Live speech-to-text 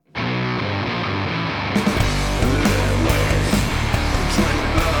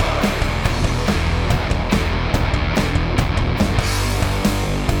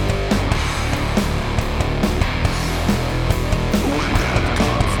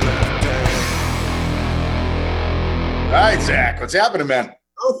right, Zach. What's happening, man?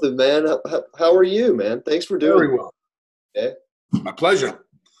 Nothing, man. How are you, man? Thanks for doing Very well. it. Okay. My pleasure.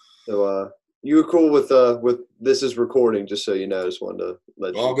 So, you were cool with this is recording, just so you know. Just wanted to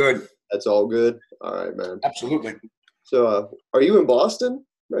let All you. good. That's all good. All right, man. Absolutely. So, are you in Boston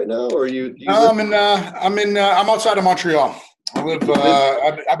right now, or you No, live? I'm outside of Montreal. I live. You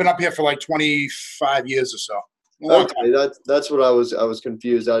live I've been up here for like 25 years or so. A long time. okay, that's what I was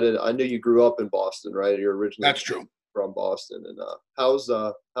confused. I knew you grew up in Boston, right? You're originally That's true. from Boston, and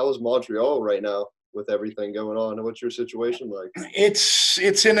how's Montreal right now with everything going on? What's your situation like?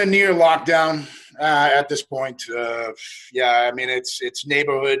 It's in a near lockdown at this point. Yeah, I mean it's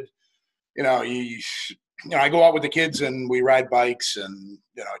neighborhood. You know, I go out with the kids and we ride bikes and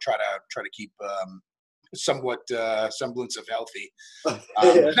try to keep somewhat semblance of healthy. Yeah.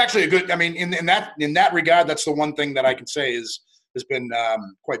 It's actually a good. I mean, in that regard, that's the one thing that I can say has been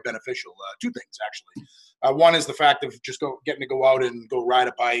quite beneficial. Two things actually. One is the fact of just getting to go out and go ride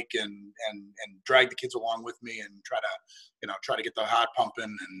a bike and drag the kids along with me and try to get the heart pumping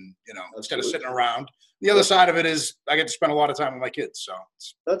and instead of Absolutely. sitting around. The other side of it is I get to spend a lot of time with my kids. So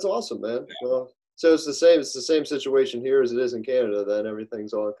That's awesome, man. Well, so it's the same. It's the same situation here as it is in Canada. Then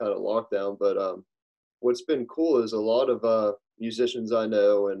everything's on kind of lockdown. But what's been cool is a lot of musicians I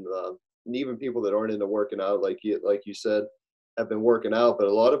know, and even people that aren't into working out, like you said, have been working out. But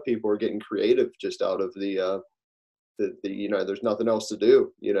a lot of people are getting creative just out of the there's nothing else to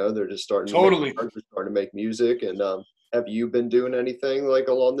do. They're just starting to make totally. art, they're starting to make music. And have you been doing anything like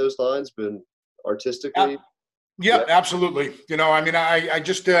along those lines? Been artistically? Yeah, Yeah. absolutely. I mean, I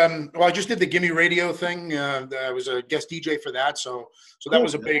just I just did the Gimme Radio thing. I was a guest DJ for that, so that Cool.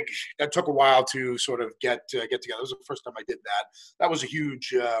 was a big. That took a while to sort of get together. That was the first time I did that. That was a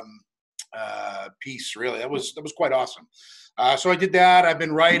huge piece, really. That was quite awesome. So I did that. I've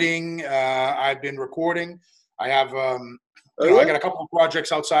been writing. I've been recording. I have. Oh I yeah. got a couple of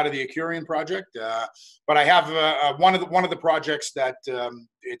projects outside of the Acurian project, but I have one of the projects that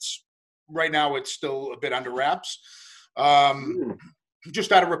it's right now it's still a bit under wraps. Um, Hmm. just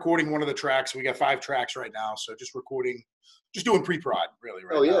started recording one of the tracks. We got 5 tracks right now, so just doing pre-prod really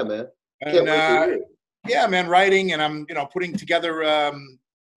right Oh now. yeah, man. And Can't wait to hear it. yeah, man, writing, and I'm putting together a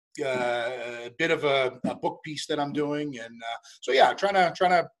bit of a book piece that I'm doing, and so yeah, trying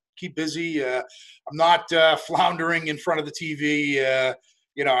to keep busy. I'm not floundering in front of the TV.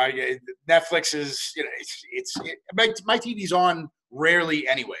 Netflix is my TV's on rarely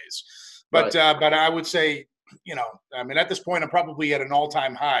anyways, Right. but I would say I mean at this point I'm probably at an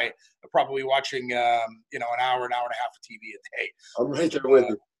all-time high. I'm probably watching an hour and a half of TV a day. I'm right So, there with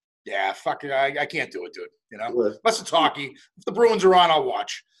you. yeah, fuck it, I can't do it, dude. Yeah. Unless it's hockey. If the Bruins are on, I'll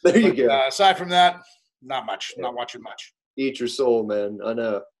watch. There you But go. aside from that, not much. Yeah. Not watching much. Eat your soul, man. I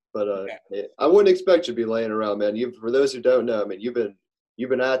know, but Yeah. yeah, I wouldn't expect you to be laying around, man. For those who don't know, I mean, you've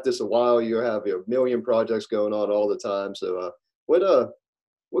been at this a while. You have a million projects going on all the time. So, what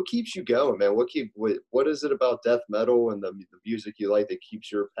what keeps you going, man? What is it about death metal and the music you like that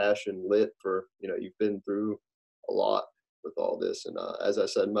keeps your passion lit for, you've been through a lot with all this. And as I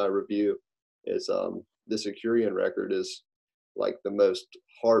said in my review, is this Acurian record is like the most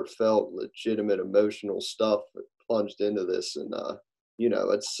heartfelt, legitimate, emotional stuff that plunged into this. And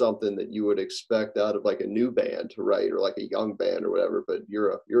it's something that you would expect out of like a new band to write, or like a young band or whatever. But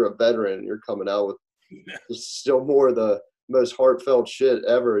you're a veteran and you're coming out with still more of the most heartfelt shit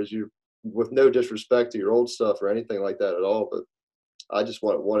ever, as you, with no disrespect to your old stuff or anything like that at all. But I just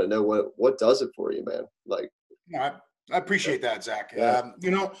want to know what does it for you, man? Like, No, I appreciate that, Zach. yeah,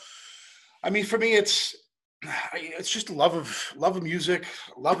 I mean, for me, it's just love of music,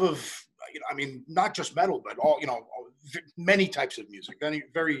 love of I mean, not just metal, but many types of music.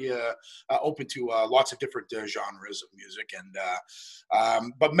 Very open to lots of different genres of music,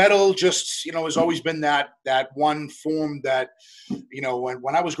 and but metal just has always been that one form that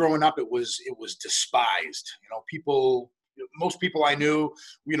when I was growing up, it was despised. Most people I knew,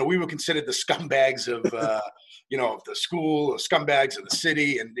 we were considered the scumbags of of the school, scumbags of the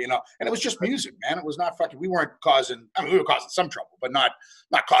city, and and it was just music, man. It was not fucking. We weren't causing. I mean, we were causing some trouble, but not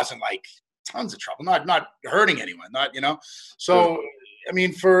causing like tons of trouble. Not hurting anyone. Not sure. So I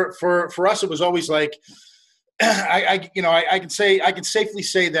mean, for us, it was always like. I can safely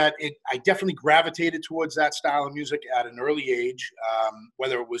say that I definitely gravitated towards that style of music at an early age.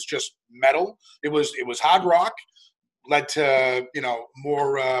 Whether it was just metal, it was hard rock, led to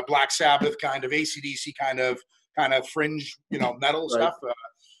more Black Sabbath kind of AC/DC kind of fringe metal Right. stuff,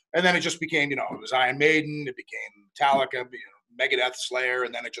 and then it just became it was Iron Maiden, it became Metallica, Megadeth, Slayer,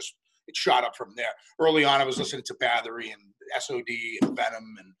 and then it it shot up from there. Early on, I was listening to Bathory and SOD and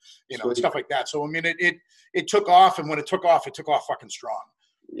Venom and and stuff like that. So I mean, it took off, and when it took off fucking strong.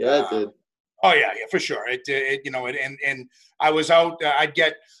 Yeah, it did. Oh yeah, for sure. And I was out.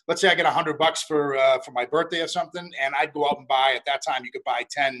 Let's say I get $100 for my birthday or something, and I'd go out and buy. At that time, you could buy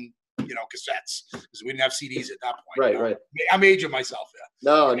 10, cassettes because we didn't have CDs at that point. Right, right. I'm aging myself.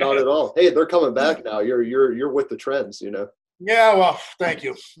 Yeah. No, not at all. Hey, they're coming back now. You're with the trends, Yeah, well, thank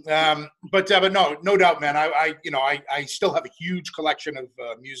you. But no doubt, man. I still have a huge collection of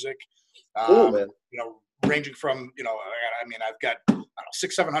music. Cool, man. Ranging from I've got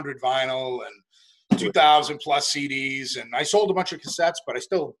 600-700 vinyl and 2,000 plus CDs, and I sold a bunch of cassettes, but I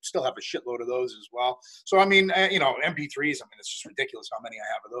still have a shitload of those as well. So I mean, MP3s. I mean, it's just ridiculous how many I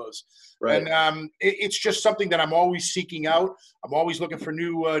have of those. Right. And it's just something that I'm always seeking out. I'm always looking for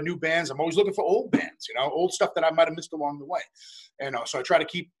new bands. I'm always looking for old bands. Old stuff that I might have missed along the way. So I try to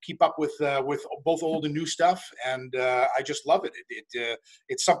keep up with both old and new stuff, and I just love it.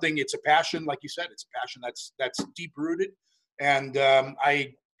 It's something. It's a passion, like you said. It's a passion that's deep rooted, and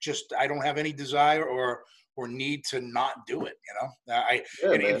I don't have any desire or need to not do it.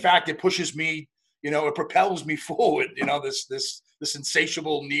 In fact, it pushes me. It propels me forward. This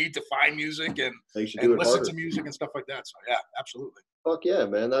insatiable need to find music and listen to music and stuff like that. So yeah, absolutely. Fuck yeah,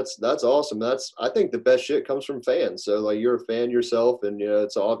 man. That's awesome. I think the best shit comes from fans. So like you're a fan yourself, and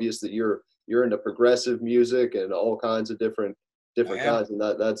it's obvious that you're into progressive music and all kinds of different kinds, and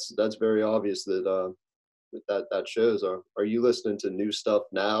that's very obvious that shows. Are you listening to new stuff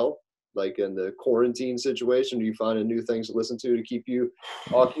now? Like in the quarantine situation, are you finding new things to listen to keep you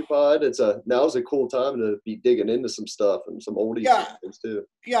occupied? Now's a cool time to be digging into some stuff and some oldies things too.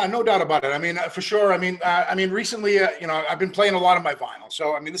 Yeah, no doubt about it. I mean, for sure. I mean, recently, I've been playing a lot of my vinyl.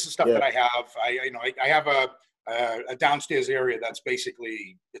 So I mean, this is stuff that I have. I have a downstairs area that's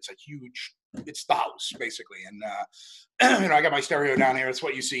basically it's the house basically, and I got my stereo down here. It's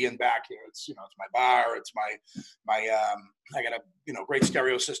what you see in back here. It's it's my bar. It's my I got a great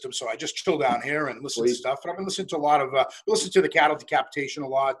stereo system. So I just chill down here and listen to stuff. And I've been listening to a lot of listen to the Cattle Decapitation a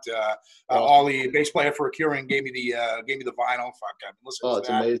lot. Ollie, bass player for Accurian, gave me the vinyl. Fuck, I've been listening to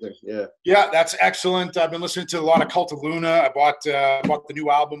that. Oh, it's amazing. Yeah. Yeah, that's excellent. I've been listening to a lot of Cult of Luna. I bought the new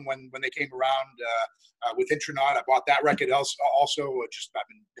album when they came around with Intronaut. I bought that record also. Just I've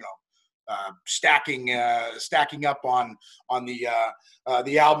been stacking up on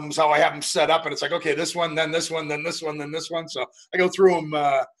the albums, how I have them set up, and it's like, okay, this one, then this one, then this one, then this one. So I go through them,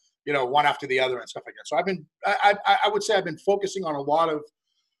 one after the other and stuff like that. So I would say I've been focusing on a lot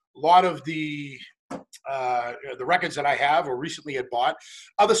of the records that I have or recently had bought.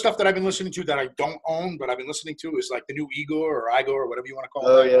 Other stuff that I've been listening to that I don't own, but I've been listening to is like the new Igor or whatever you want to call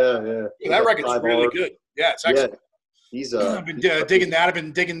it. Oh yeah. That record's really good. Yeah, it's excellent. Yeah. I've been digging that. I've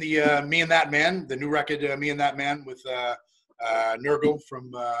been digging the Me and That Man, the new record, Me and That Man with Nurgle from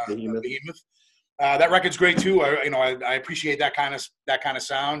Behemoth. That record's great too. I appreciate that kind of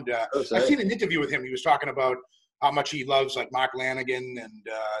sound. I've seen an interview with him. He was talking about how much he loves like Mark Lanigan, and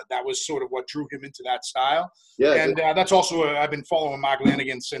that was sort of what drew him into that style. Yeah, and that's also I've been following Mark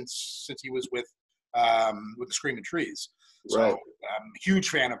Lanigan since he was with the Screaming Trees. So I'm a huge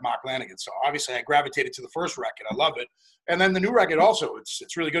fan of Mark Lanigan. So obviously I gravitated to the first record. I love it. And then the new record also,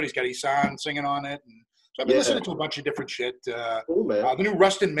 it's really good. He's got Isan singing on it. And so I've been listening to a bunch of different shit. Cool, man. The new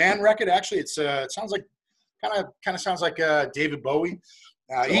Rustin Man record, actually, it sounds like, kind of sounds like David Bowie.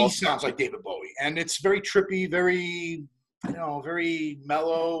 He sounds like David Bowie. And it's very trippy, very, very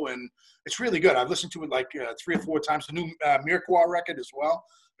mellow. And it's really good. I've listened to it like 3 or 4 times. The new Mirkwa record as well.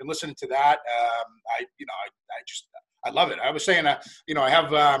 Been listening to that. I love it. I was saying, I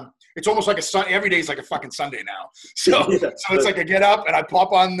have, it's almost like every day is like a fucking Sunday now. So it's like I get up and I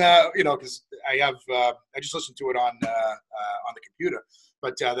pop on, because I just listened to it on the computer.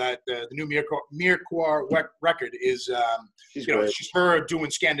 But the new Mirkwa record is, it's just her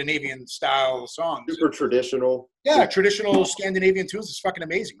doing Scandinavian style songs. Super traditional. Yeah, traditional Scandinavian tunes. It's fucking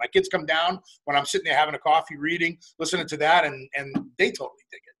amazing. My kids come down when I'm sitting there having a coffee, reading, listening to that, and they totally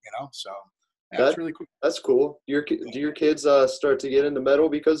dig it, So. Yeah, that's really cool. That's cool. Do your kids start to get into metal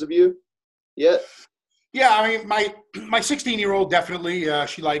because of you? Yeah. Yeah, I mean, my 16-year-old definitely.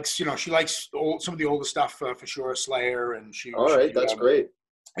 She likes some of the older stuff for sure. Slayer, and she. All right, that's great.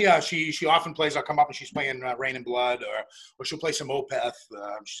 Yeah, she often plays. I'll come up and she's playing Rain and Blood, or she'll play some Opeth.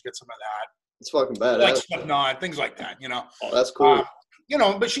 She's got some of that. It's fucking badass. Like Slipknot, things like that. Oh, that's cool.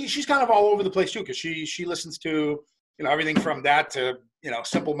 But she's kind of all over the place too, because she listens to everything from that to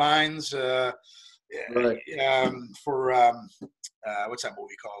Simple Minds. Right. For what's that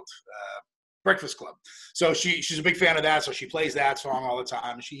movie called? Breakfast Club. So she's a big fan of that. So she plays that song all the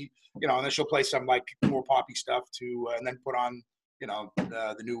time. She, and then she'll play some like more poppy stuff too, and then put on,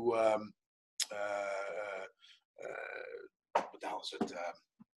 the new, what the hell is it?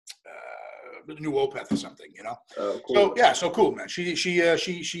 The new Opeth or something, Oh, cool. So yeah, so cool, man.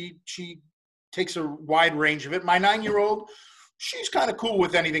 She takes a wide range of it. My 9-year-old, she's kind of cool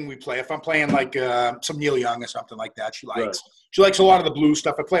with anything we play. If I'm playing like some Neil Young or something like that, she likes. Right. She likes a lot of the blues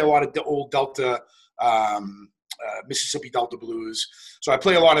stuff. I play a lot of the old Delta, Mississippi Delta blues. So I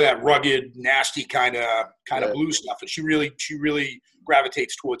play a lot of that rugged, nasty kind of blues stuff, and she really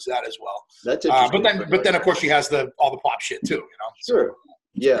gravitates towards that as well. That's interesting. But then of course she has all the pop shit too. Sure.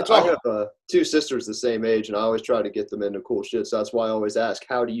 Yeah, I have 2 sisters the same age, and I always try to get them into cool shit. So that's why I always ask,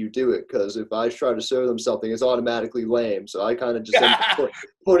 how do you do it? Because if I try to show them something, it's automatically lame. So I kind of just end up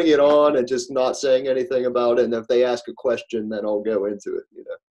putting it on and just not saying anything about it. And if they ask a question, then I'll go into it,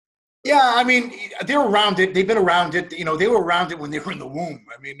 Yeah, I mean, they're around it. They've been around it. They were around it when they were in the womb.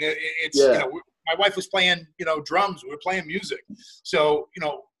 I mean, it's, my wife was playing, drums. We were playing music. So,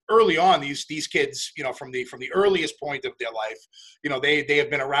 early on, these kids, from the earliest point of their life, they have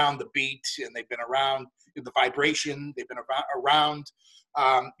been around the beat, and they've been around the vibration. They've been around.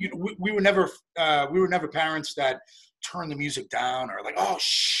 We were never parents that turn the music down or like, oh,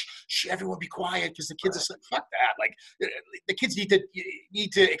 shh, everyone be quiet because the kids are like, fuck that. Like the kids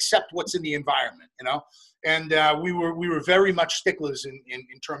need to accept what's in the environment, And we were very much sticklers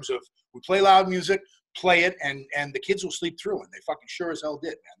in terms of we play loud music. Play it, and the kids will sleep through, and they fucking sure as hell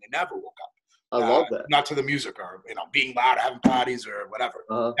did, man. They never woke up. I love that. Not to the music or being loud, or having parties or whatever.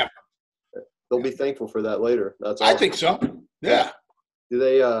 They'll be thankful for that later. That's awesome. I think so. Yeah. Do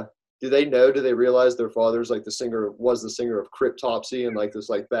they realize their father's like the singer of Cryptopsy and like this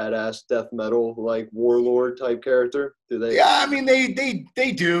like badass death metal like warlord type character? Do they? Yeah, I mean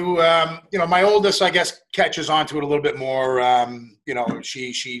they do. My oldest, I guess, catches on to it a little bit more.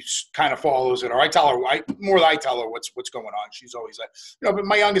 She kind of follows it, or I tell her what's going on. She's always like, but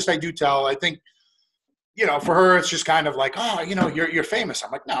my youngest, I do tell. I think, for her, it's just kind of like, oh, you're famous.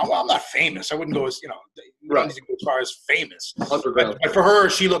 I'm like, no, well, I'm not famous. I wouldn't go as, we don't need to go as far as famous. Underground. But for her,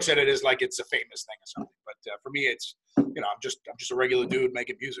 she looks at it as like it's a famous thing or something. But for me, it's, I'm just a regular dude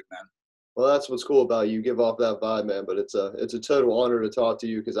making music, man. Well, that's what's cool about you. You give off that vibe, man. But it's a total honor to talk to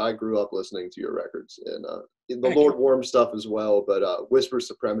you because I grew up listening to your records and the Lord Worm stuff as well. But Whisper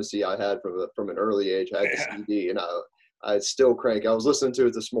Supremacy I had from an early age. I had the CD and I still crank. I was listening to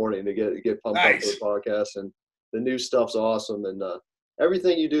it this morning to get pumped up for the podcast, and the new stuff's awesome, and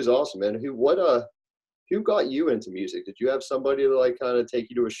everything you do is awesome, man. Who got you into music? Did you have somebody to like kind of take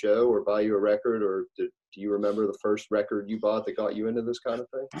you to a show or buy you a record, or do you remember the first record you bought that got you into this kind of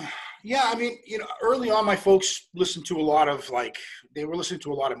thing? Yeah, I mean, early on, my folks listened to a lot of Motown.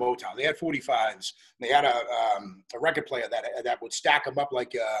 They had 45s. They had a record player that would stack them up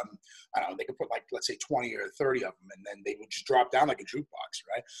like, I don't know, they could put like, let's say 20 or 30 of them, and then they would just drop down like a jukebox,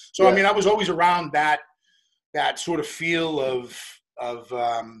 right? So, I mean, I was always around that sort of feel of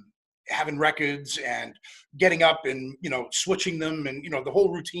having records and getting up and, switching them and, the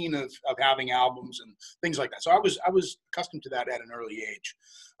whole routine of having albums and things like that. So I was accustomed to that at an early age.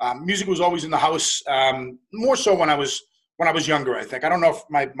 Music was always in the house, more so when I was younger, I think. I don't know if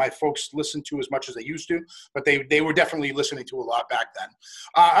my folks listened to as much as they used to, but they were definitely listening to a lot back then.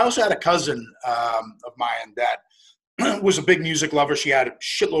 I also had a cousin of mine that was a big music lover. She had a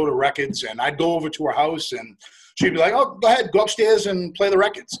shitload of records, and I'd go over to her house and she'd be like, oh, go ahead, go upstairs and play the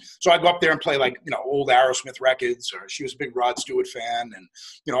records. So I'd go up there and play like, old Aerosmith records, or she was a big Rod Stewart fan and,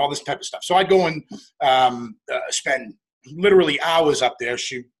 all this type of stuff. So I'd go and spend literally hours up there.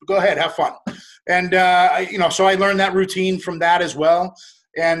 She'd go ahead, have fun. And, so I learned that routine from that as well.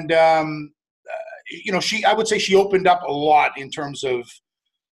 And, I would say she opened up a lot in terms of,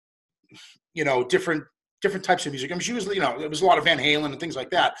 different types of music. I mean, she was, there was a lot of Van Halen and things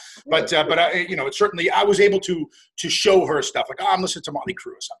like that. But it's certainly, I was able to show her stuff like, oh, I'm listening to Motley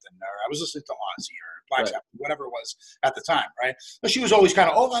Crue or something, or I was listening to Ozzy or Black Sabbath, whatever it was at the time, right? But she was always kind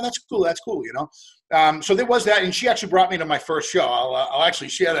of, oh, man, that's cool, so there was that, and she actually brought me to my first show. I'll actually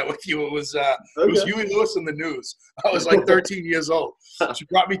share that with you. It was Huey Lewis and the News. I was like 13 years old. She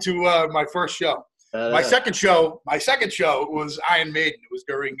brought me to my first show. My second show was Iron Maiden. It was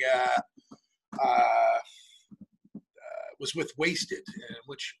during. Was with Wasted.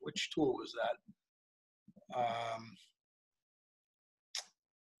 Which tour was that?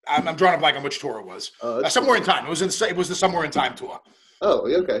 I'm drawing a blank on which tour it was. Somewhere in Time. It was the Somewhere in Time tour. Oh,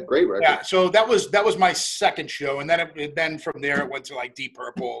 okay, great record. Yeah, so that was my second show, and then from there it went to like Deep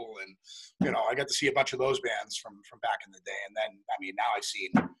Purple, and I got to see a bunch of those bands from back in the day, and then I mean now I've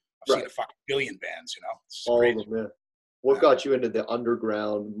seen I've seen Right. a fucking billion bands, you know. It's All crazy. of them, yeah. What got you into the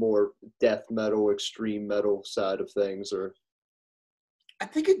underground, more death metal, extreme metal side of things, or I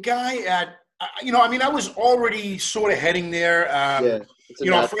think a guy at, you know, I mean, I was already sort of heading there. yeah, it's a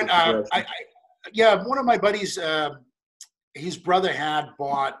You know, a friend, natural progression. yeah, one of my buddies, his brother had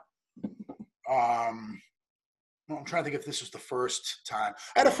bought, well, I'm trying to think if this was the first time.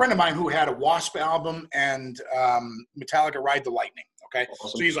 I had a friend of mine who had a Wasp album and Metallica Ride the Lightning. Okay. So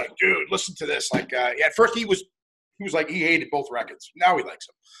Awesome. he's like, dude, listen to this. Like, at first he was like, he hated both records. Now he likes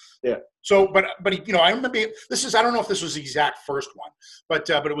them. Yeah. So, but he, you know, I remember I don't know if this was the exact first one, but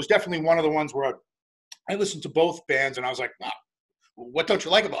it was definitely one of the ones where I listened to both bands and I was like, wow, what don't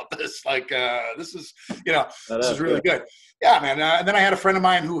you like about this? Like, this is, you know, this is really good. Yeah, man. And then I had a friend of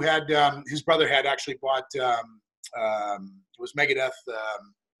mine who had, his brother had actually bought, it was Megadeth,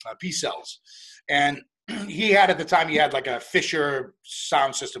 Peace Cells. And he had, at the time, he had like a Fisher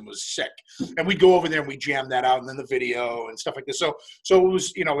sound system, was sick. And we'd go over there and we jammed that out, and then the video and stuff like this. So it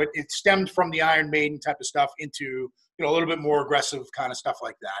was, you know, it stemmed from the Iron Maiden type of stuff into, you know, a little bit more aggressive kind of stuff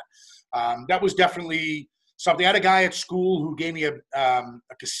like that. That was definitely something. I had a guy at school who gave me a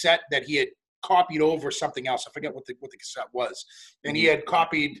cassette that he had copied over something else. I forget what the cassette was. And he had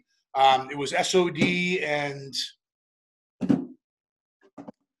copied, it was SOD and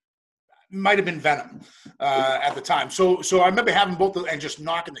might have been Venom at the time. So I remember having both and just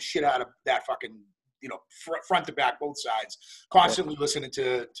knocking the shit out of that fucking, you know, front to back, both sides, constantly listening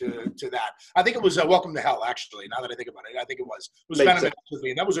to that. I think it was Welcome to Hell, actually. Now that I think about it, I think it was Venom.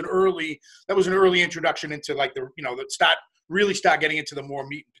 And that was an early introduction into like the, you know, really start getting into the more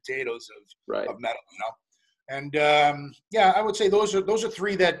meat and potatoes of metal, you know. And yeah, I would say those are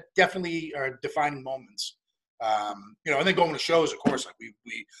three that definitely are defining moments. You know, and then going to shows, of course, like we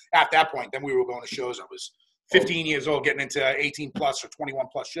at that point, then we were going to shows. I was 15 years old, getting into 18 plus or 21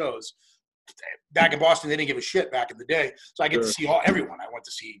 plus shows. Back in Boston, they didn't give a shit back in the day. So I get to see everyone. I went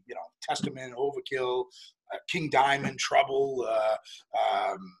to see, you know, Testament, Overkill, King Diamond, Trouble.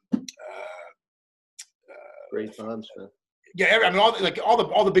 Great times, man. Yeah, I mean,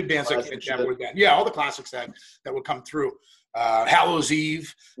 all the big bands that were then. Yeah, all the classics that would come through. Hallows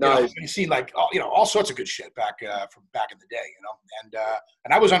Eve. Nice. You know, you've seen like all sorts of good shit from back in the day. You know,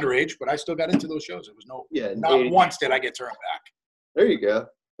 and I was underage, but I still got into those shows. It was not once did I get turned back. There you go.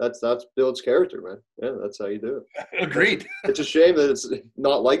 That's builds character, man. Yeah, that's how you do it. Agreed. It's a shame that it's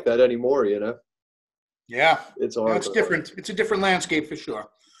not like that anymore, you know. Yeah, it's hard. It's different. It's a different landscape for sure.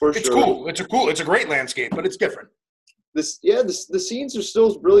 It's cool. It's a great landscape, but it's different. The scenes are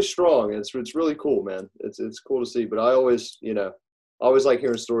still really strong. It's really cool, man. It's cool to see. But I always like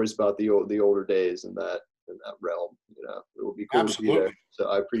hearing stories about the older days and that realm. You know, it would be cool to be there. So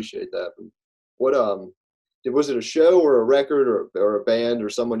I appreciate that. And what was it a show or a record or a band or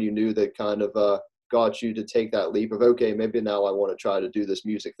someone you knew that kind of got you to take that leap of, okay, maybe now I want to try to do this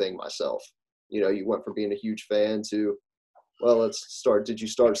music thing myself? You know, you went from being a huge fan to, well, let's start. Did you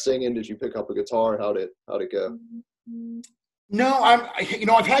start singing? Did you pick up a guitar? How'd it go? No,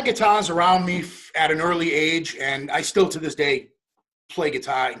 I've had guitars around me at an early age, and I still to this day play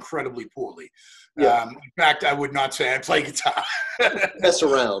guitar incredibly poorly. Yeah. In fact, I would not say I play guitar. Mess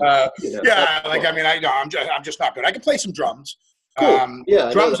around. Yeah, like I mean, I'm just not good. I can play some drums. Cool.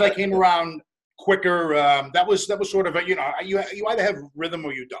 Yeah, drums. I came around quicker. That was sort of you either have rhythm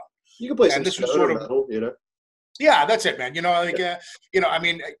or you don't. You can play some stoner metal, you know. Yeah, that's it, man. You know, like I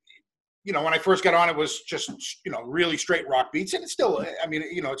mean. You know, when I first got on, it was just, you know, really straight rock beats. And it's still, I mean,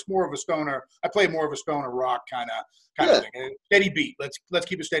 you know, it's more of a stoner. I play more of a stoner rock kind of thing. Steady beat. Let's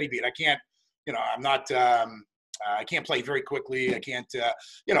keep a steady beat. I can't, you know, I'm not, I can't play very quickly. I can't,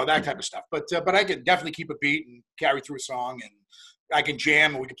 you know, that type of stuff. But I can definitely keep a beat and carry through a song. And I can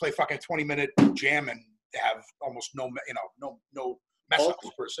jam, and we can play fucking 20-minute jam and have almost no mess ups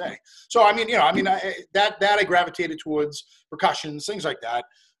per se. So, I mean, you know, that I gravitated towards percussions, things like that.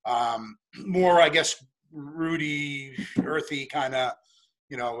 More, I guess, rooty, earthy kind of,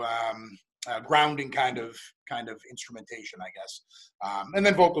 you know, grounding kind of instrumentation, I guess. And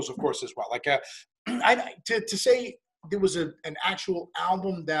then vocals, of course, as well. Like, to say there was an actual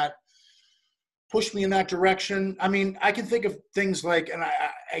album that pushed me in that direction. I mean, I can think of things like, and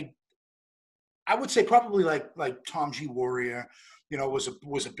I would say probably like Tom G. Warrior, you know, was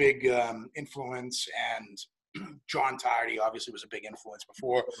a big influence, and John Tierney obviously was a big influence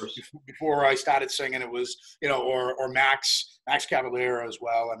before I started singing. It was, you know, or Max Cavalera as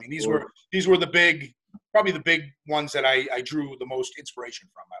well. I mean, these were probably the big ones that I drew the most inspiration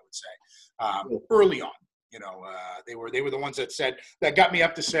from, I would say, early on. You know, they were the ones that got me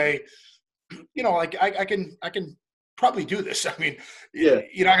up to say, you know, like I can probably do this. I mean, Yeah.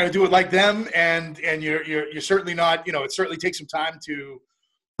 you're not going to do it like them, and you're certainly not. It certainly takes some time to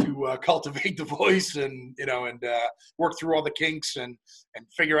cultivate the voice, and work through all the kinks, and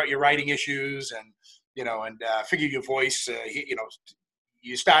figure out your writing issues, and figure your voice.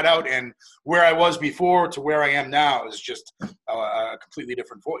 You start out, and where I was before to where I am now is just a completely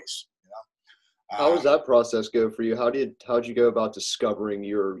different voice. How does that process go for you? How'd you go about discovering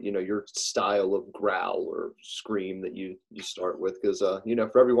your style of growl or scream that you start with? Because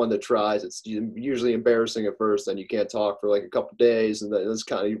for everyone that tries, it's usually embarrassing at first, and you can't talk for like a couple of days, and then it's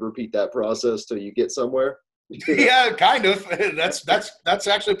kind of, you repeat that process till you get somewhere. Yeah, kind of. That's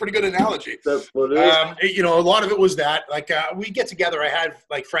actually a pretty good analogy. That's what it is. A lot of it was that, like, we get together. I had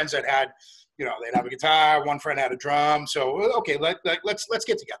like friends that had, they'd have a guitar. One friend had a drum. So okay, let's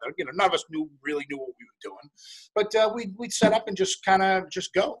get together. None of us really knew what we were doing, but we'd set up and just kind of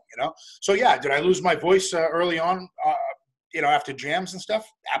just go. So yeah, did I lose my voice early on? After jams and stuff?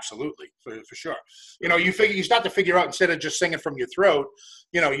 Absolutely, for sure. You start to figure out, instead of just singing from your throat,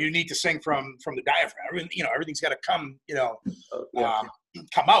 you need to sing from the diaphragm. Everything's got to come,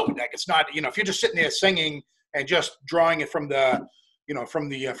 come out. Like, it's not, if you're just sitting there singing and just drawing it from the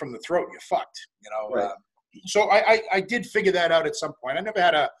throat, you're fucked. Right. So I did figure that out at some point. I never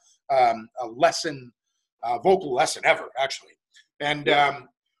had a lesson, vocal lesson ever, actually. And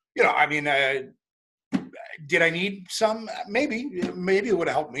did I need some? Maybe it would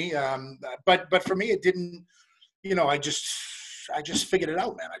have helped me. But for me, it didn't. I just figured it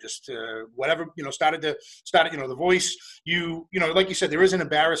out, man. I just whatever, started the voice. Like you said, there is an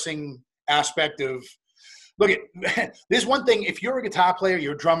embarrassing aspect of. Look, there's one thing. If you're a guitar player,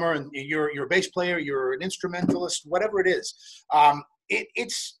 you're a drummer, and you're a bass player, you're an instrumentalist, whatever it is,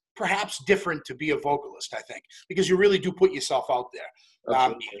 it's perhaps different to be a vocalist, I think, because you really do put yourself out there.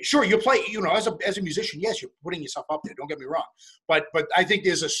 Sure, you play, as a musician, yes, you're putting yourself out there. Don't get me wrong, but I think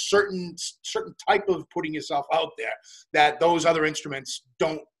there's a certain type of putting yourself out there that those other instruments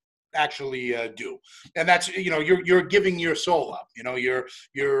don't actually do, and that's you're giving your soul up. You're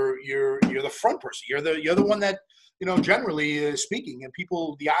the front person. You're the one that generally speaking, and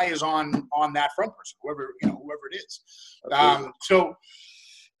people, the eye is on that front person, whoever it is. So.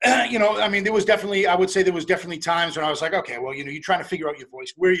 There was definitely, I would say there was definitely times when I was like, okay, well, you're trying to figure out your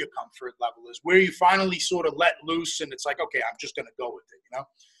voice, where your comfort level is, where you finally sort of let loose, and it's like, okay, I'm just going to go with it,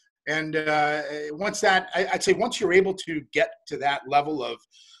 And once once you're able to get to that level of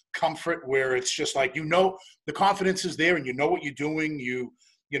comfort where it's just like, the confidence is there, and you know what you're doing, you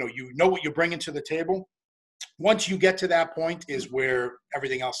know what you're bringing to the table. Once you get to that point is where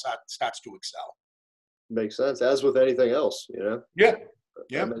everything else starts to excel. Makes sense, as with anything else, Yeah.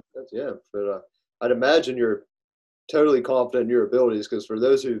 Yeah. Yeah. But I'd imagine you're totally confident in your abilities, because for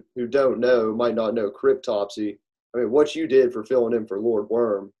those who don't know, might not know Cryptopsy, what you did for filling in for Lord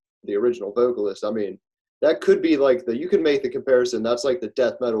Worm, the original vocalist, that could be like you can make the comparison. That's like the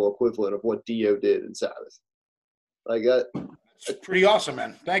death metal equivalent of what Dio did in Sabbath. Like that. It's pretty awesome,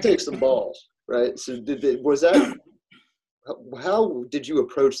 man. Thank you. Take some balls, right? So was that, how did you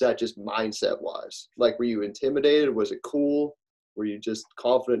approach that, just mindset wise? Like, were you intimidated? Was it cool? Were you just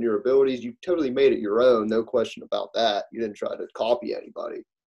confident in your abilities? You totally made it your own, no question about that. You didn't try to copy anybody,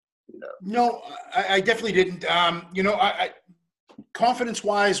 No, I definitely didn't.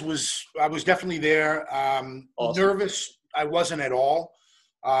 Confidence-wise, I was definitely there. Awesome. Nervous, I wasn't at all.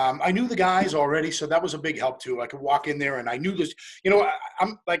 I knew the guys already, so that was a big help too. I could walk in there, and I knew this.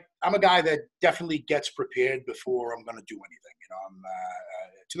 I'm a guy that definitely gets prepared before I'm going to do anything.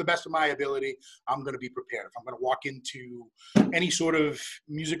 To the best of my ability, I'm going to be prepared. If I'm going to walk into any sort of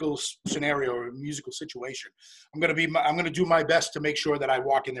musical scenario or musical situation, I'm going to do my best to make sure that I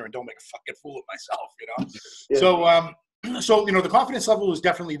walk in there and don't make a fucking fool of myself. Yeah. So the confidence level was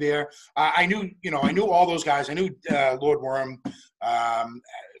definitely there. I knew all those guys. I knew Lord Worm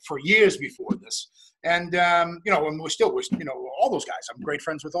for years before this. And, and we're still, all those guys. I'm great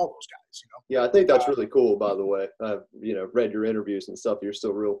friends with all those guys, Yeah, I think that's really cool, by the way. I've, read your interviews and stuff. You're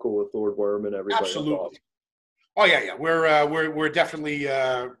still real cool with Lord Worm and everybody. Absolutely. Awesome. Oh, yeah. We're definitely,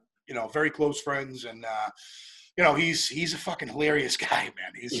 very close friends. And, he's a fucking hilarious guy,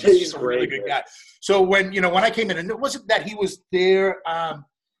 man. He's a great, really good guy. So when I came in, and it wasn't that he was there,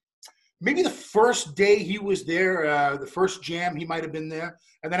 maybe the first day he was there, the first jam, he might've been there.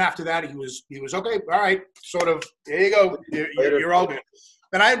 And then after that, he was okay. All right. Sort of, there you go. You're all good.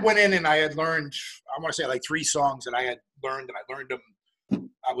 And I went in and I had learned, I want to say like 3 songs that I had learned, and I learned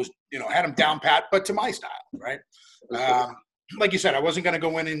them. I was, had them down pat, but to my style. Right. Like you said, I wasn't going to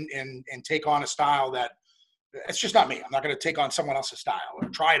go in and take on a style that, it's just not me. I'm not going to take on someone else's style or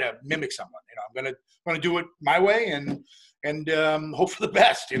try to mimic someone. gonna do it my way and hope for the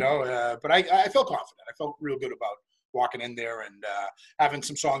best, But I felt confident. I felt real good about walking in there and having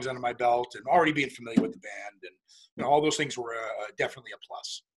some songs under my belt and already being familiar with the band, and all those things were definitely a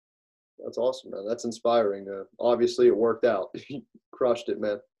plus. That's awesome, man. That's inspiring. Obviously, it worked out. You crushed it,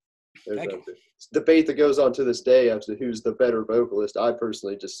 man. There's Thank you. debate that goes on to this day as to who's the better vocalist. I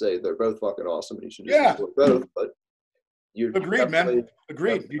personally just say they're both fucking awesome, and you should just support both. But you agreed, man.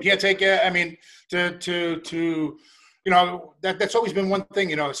 Agreed. You can't take. I mean, that's always been one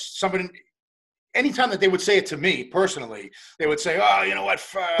thing. Somebody. Anytime that they would say it to me personally, they would say, "Oh, you know what?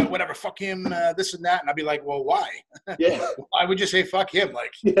 Whatever, fuck him, this and that," and I'd be like, "Well, why? Yeah. Why would you say fuck him?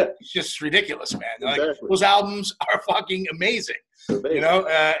 Like, it's just ridiculous, man. Exactly. Like, those albums are fucking amazing, and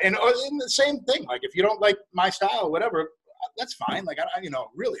the same thing. Like, if you don't like my style, whatever, that's fine. Like,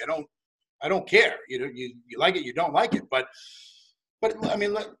 really, I don't care. You like it, you don't like it, but I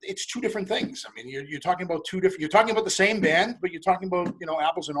mean, it's two different things. I mean, you're talking about two different. You're talking about the same band, but you're talking about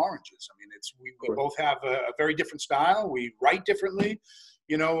apples and oranges. I mean, we both have a very different style. We write differently,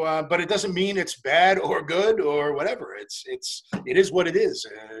 but it doesn't mean it's bad or good or whatever. It is what it is.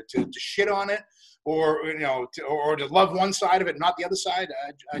 To shit on it or or to love one side of it, not the other side.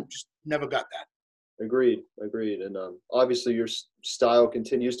 I just never got that. Agreed. And obviously, your style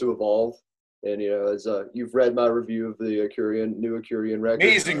continues to evolve. And, as you've read my review of the new Acurian record.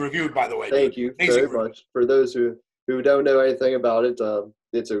 Amazing review, by the way. Thank you very much. For those who don't know anything about it,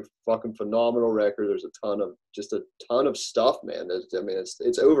 it's a fucking phenomenal record. There's a ton of stuff, man.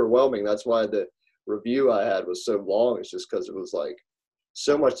 It's overwhelming. That's why the review I had was so long. It's just because it was like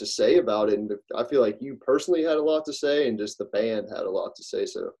so much to say about it. And I feel like you personally had a lot to say and just the band had a lot to say.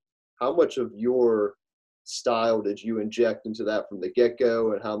 So how much of your style did you inject into that from the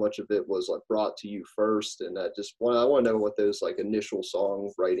get-go, and how much of it was like brought to you first? And I want to know what those like initial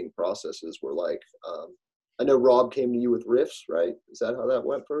song writing processes were like. I know Rob came to you with riffs, right? Is that how that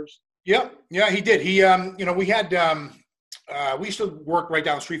went first? Yeah, he did. He we had we used to work right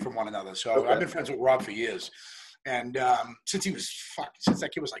down the street from one another, so okay. I've been friends with Rob for years, and since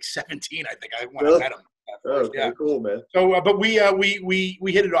that kid was like 17, I think I met him. Okay, yeah. Cool, man. So, but we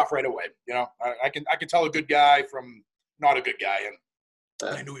hit it off right away. I can tell a good guy from not a good guy,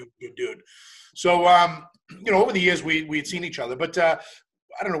 and I knew he was a good dude. So, over the years we'd seen each other, but I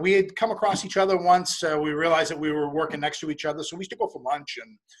don't know. We had come across each other once. We realized that we were working next to each other, so we used to go for lunch,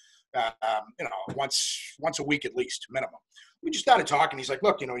 and once a week at least, minimum. We just started talking. He's like,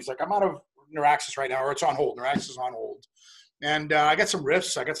 "Look, I'm out of Neuraxis right now, or it's on hold. Neuraxis is on hold." And I got some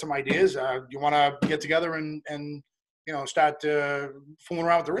riffs. I got some ideas. You want to get together and start fooling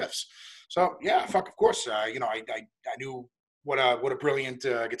around with the riffs? So yeah, of course. I knew what a brilliant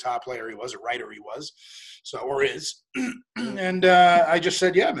guitar player he was, a writer he was, or is. And I just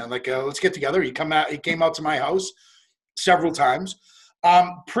said, yeah, man, let's get together. He came out to my house several times.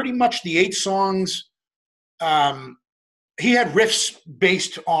 Pretty much the 8 songs. He had riffs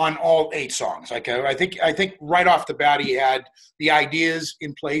based on all 8 songs. I think right off the bat he had the ideas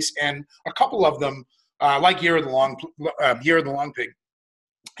in place, and a couple of them, like Year of the Long Pig,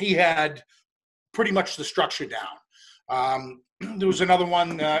 he had pretty much the structure down. There was another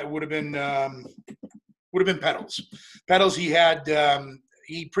one. It would have been Petals. Petals.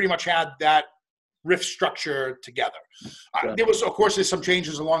 He pretty much had that riff structure together. There was, of course, there's some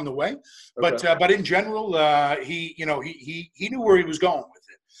changes along the way, but in general, he knew where he was going with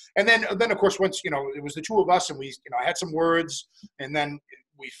it. And then of course, once it was the two of us, and we I had some words, and then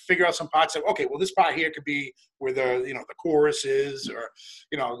we figure out some parts of, okay, well, this part here could be where the chorus is, or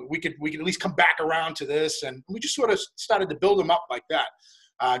we could at least come back around to this, and we just sort of started to build them up like that,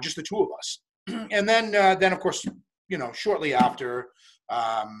 just the two of us. And then of course, shortly after.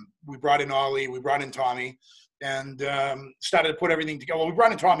 We brought in Ollie, we brought in Tommy, and started to put everything together. Well, we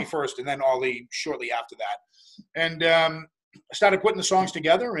brought in Tommy first, and then Ollie shortly after that. And started putting the songs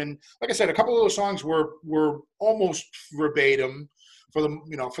together. And like I said, a couple of those songs were almost verbatim for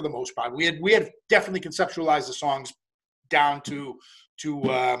the most part. We had definitely conceptualized the songs down to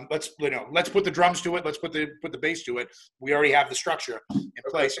let's put the drums to it, let's put the bass to it. We already have the structure in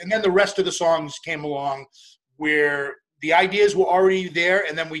place, and then the rest of the songs came along where the ideas were already there,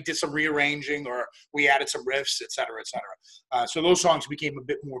 and then we did some rearranging, or we added some riffs, et cetera, et cetera. So those songs became a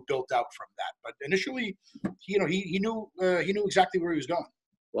bit more built out from that. But initially, he knew exactly where he was going.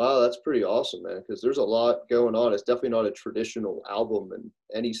 Wow, that's pretty awesome, man. Because there's a lot going on. It's definitely not a traditional album in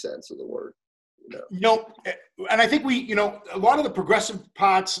any sense of the word. And I think a lot of the progressive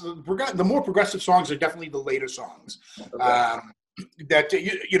parts, the more progressive songs are definitely the later songs. Okay. that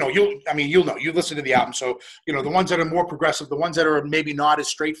you'll know, you listen to the album. So, the ones that are more progressive, the ones that are maybe not as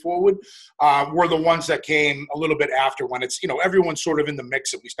straightforward, were the ones that came a little bit after, when it's, everyone's sort of in the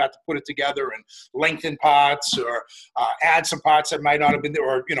mix and we start to put it together and lengthen parts, or add some parts that might not have been there,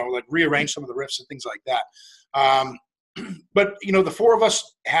 or, like rearrange some of the riffs and things like that. But, the four of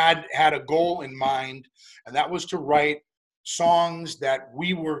us had a goal in mind, and that was to write songs that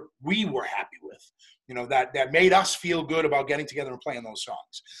we were happy with, that made us feel good about getting together and playing those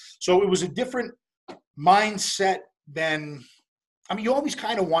songs. So it was a different mindset than, you always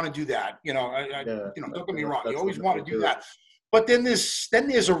kind of want to do that, don't get me wrong, you always want to do that. But then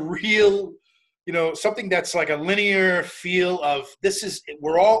there's a real, something that's like a linear feel of,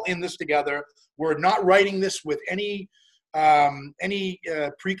 we're all in this together. We're not writing this with any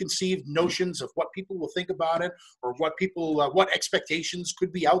preconceived notions of what people will think about it, or what expectations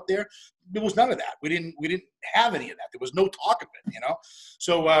could be out there. There was none of that. We didn't have any of that. There was no talk of it,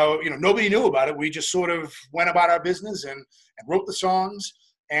 So, nobody knew about it. We just sort of went about our business and wrote the songs,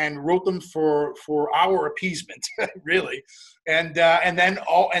 and wrote them for our appeasement, really. And then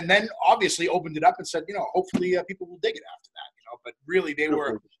obviously opened it up and said, hopefully people will dig it after that, But really they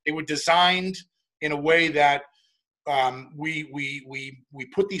were designed in a way that we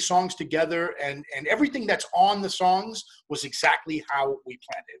put these songs together, and everything that's on the songs was exactly how we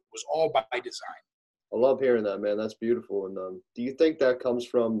planned it. It was all by design. I love hearing that, man. That's beautiful. And do you think that comes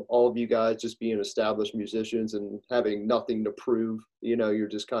from all of you guys just being established musicians and having nothing to prove? You're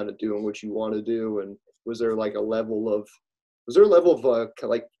just kind of doing what you want to do. And was there a level of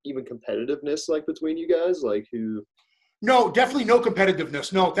like even competitiveness like between you guys, like who? No, definitely no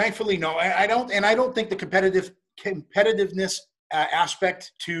competitiveness. No, thankfully, no. I don't think the competitiveness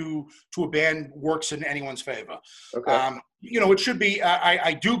aspect to a band works in anyone's favor. Okay. It should be.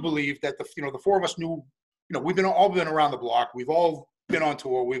 I do believe that the four of us knew. We've all been around the block. We've all been on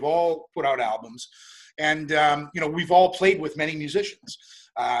tour. We've all put out albums, and we've all played with many musicians.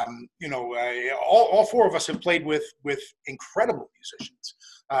 All four of us have played with incredible musicians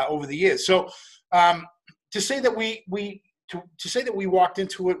over the years. So to say that we walked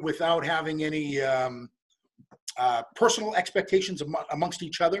into it without having any personal expectations amongst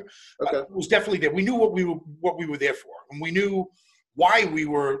each other, was definitely there. We knew what we were there for, and we knew why we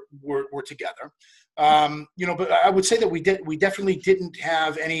were together. But I would say that we definitely didn't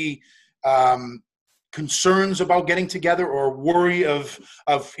have any concerns about getting together, or worry of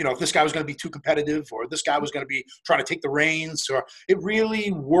if this guy was going to be too competitive, or this guy was going to be trying to take the reins. Or it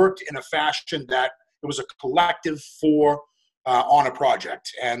really worked in a fashion that it was a collective on a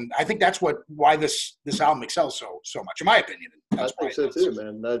project, and I think that's why this album excels so much, in my opinion. I think so too,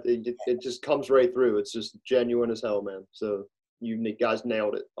 man. It just comes right through. It's just genuine as hell, man. So you guys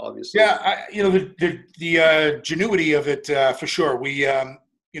nailed it, obviously. Yeah, the genuity of it, for sure. We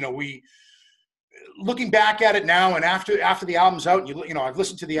looking back at it now, and after the album's out, I've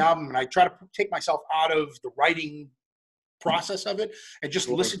listened to the album, and I try to take myself out of the writing process of it and just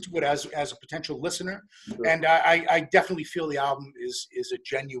listen to it as a potential listener. Sure. And I definitely feel the album is a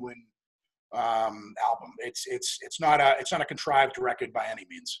genuine album. It's not a contrived record by any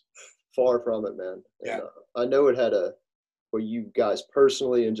means. Far from it, man. Yeah. And, I know it had for you guys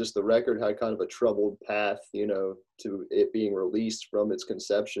personally, and just the record had kind of a troubled path, to it being released from its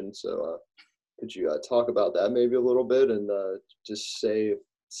conception. So could you talk about that maybe a little bit, and just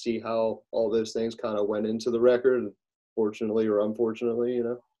see how all those things kind of went into the record, fortunately or unfortunately,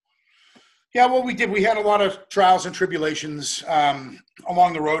 Yeah, well, we did. We had a lot of trials and tribulations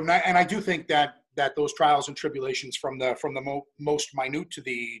along the road, and I do think that those trials and tribulations, from the most minute to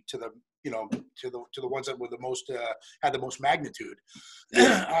the ones that were the most had the most magnitude,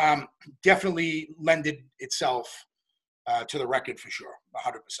 definitely lended itself to the record for sure,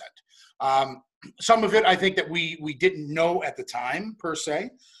 100%. Some of it, I think, that we didn't know at the time per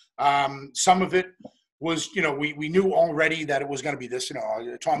se. Some of it was, we knew already that it was going to be this.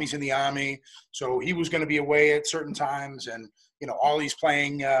 Tommy's in the Army, so he was going to be away at certain times, and Ollie's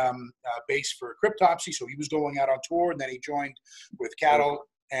playing bass for Cryptopsy, so he was going out on tour, and then he joined with Cattle,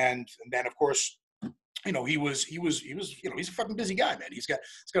 and then of course, he was he's a fucking busy guy, man. He's got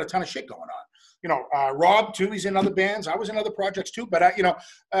a ton of shit going on. Rob too. He's in other bands. I was in other projects too, but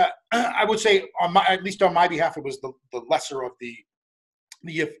I would say at least on my behalf, it was the lesser of the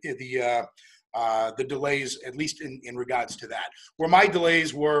delays, at least in regards to that. Where my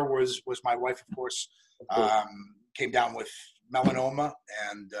delays was my wife, of course, came down with melanoma,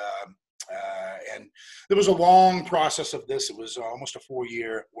 and there was a long process of this. It was almost a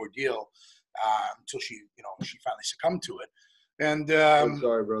 4-year ordeal until she finally succumbed to it. And I'm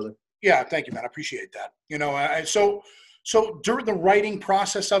sorry, brother. Yeah, thank you, man. I appreciate that. So So during the writing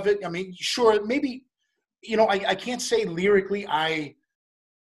process of it, I mean, sure, maybe, I can't say lyrically I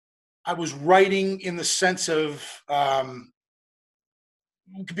was writing in the sense of,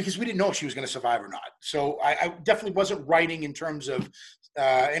 because we didn't know if she was going to survive or not. So I definitely wasn't writing in terms of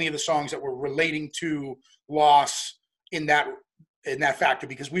any of the songs that were relating to loss in that factor,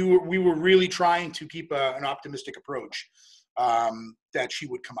 because we were really trying to keep an optimistic approach, that she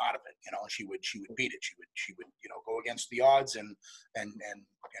would come out of it, and she would beat it. She would go against the odds and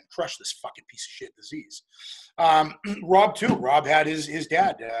crush this fucking piece of shit disease. Rob too. Rob had his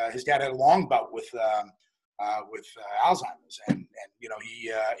dad. His dad had a long bout with Alzheimer's, and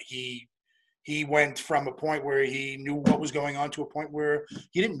he went from a point where he knew what was going on to a point where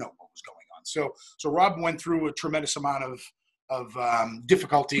he didn't know what was going on. So Rob went through a tremendous amount of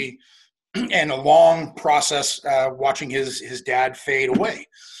difficulty and a long process, watching his dad fade away.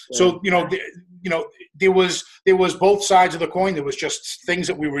 So there was both sides of the coin. There was just things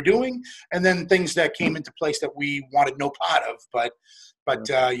that we were doing, and then things that came into place that we wanted no part of. But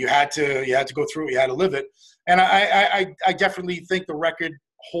you had to go through it. You had to live it. And I definitely think the record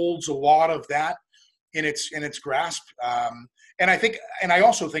holds a lot of that in its grasp. And I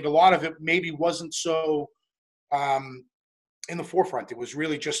also think a lot of it maybe wasn't so in the forefront. It was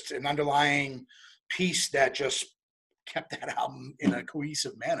really just an underlying piece that just kept that album in a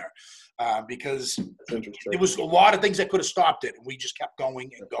cohesive manner, because there was a lot of things that could have stopped it, and we just kept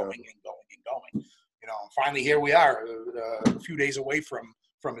going and going and going and going. Finally here we are, a few days away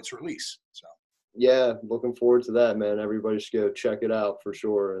from its release. So yeah, looking forward to that, man. Everybody should go check it out for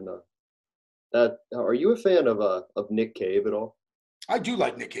sure. And are you a fan of Nick Cave at all? I do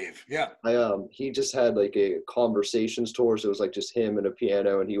like Nick Cave. Yeah. He just had like a conversations tour, so it was like just him and a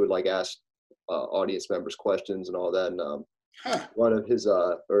piano, and he would like ask audience members questions and all that. And one of his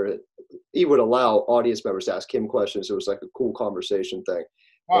or he would allow audience members to ask him questions. So it was like a cool conversation thing.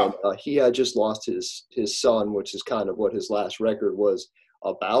 Wow. And he had just lost his son, which is kind of what his last record was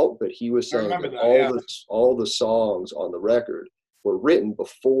about. But he was saying that all the songs on the record were written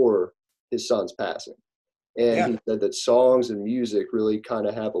before his son's passing. And he said that songs and music really kind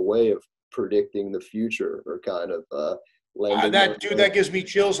of have a way of predicting the future, or kind of that gives me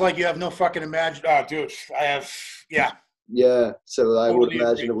chills like you have no fucking imagine. Oh, dude, I have, yeah. Yeah, so I totally would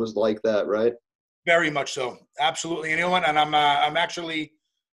imagine agree. It was like that, right? Very much so, absolutely. And you know what? And I'm actually,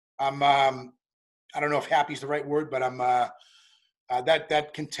 I don't know if happy is the right word, but I'm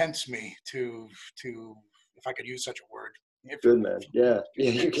that contents me to if I could use such a word. Good, man. Yeah,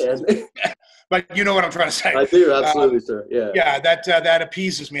 you can. But you know what I'm trying to say. I do, absolutely, sir. Yeah. Yeah, that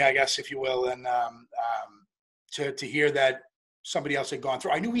appeases me, I guess, if you will, and to hear that somebody else had gone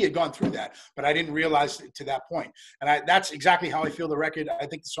through. I knew he had gone through that, but I didn't realize it to that point. And that's exactly how I feel the record. I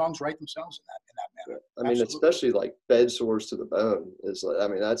think the songs write themselves in that manner. I mean, absolutely. Especially like Bed Sores to the Bone is. I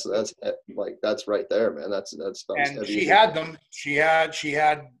mean, that's right there, man. That's and she had them. She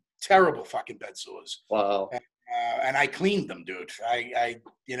had terrible fucking bed sores. Wow. And I cleaned them, dude. I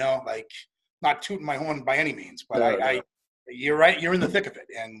like, not tooting my horn by any means, but you're right. You're in the thick of it,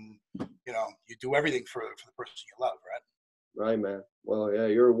 and you do everything for the person you love, right? Right, man. Well, yeah,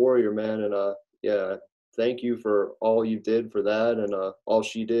 you're a warrior, man, and yeah, thank you for all you did for that, and all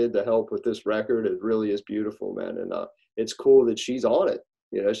she did to help with this record. It really is beautiful, man, and it's cool that she's on it.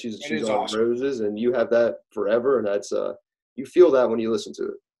 She's on awesome. Roses, and you have that forever, and that's you feel that when you listen to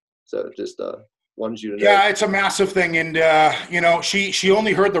it. So just wanted you to know. Yeah, it's a massive thing, and she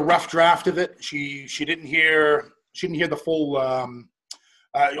only heard the rough draft of it. She didn't hear the full.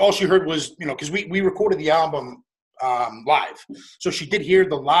 All she heard was because we recorded the album live, so she did hear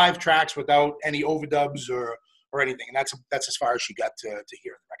the live tracks without any overdubs or anything, and that's as far as she got to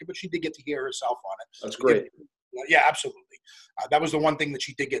hear the record. But she did get to hear herself on it. That's great. Yeah, absolutely. That was the one thing that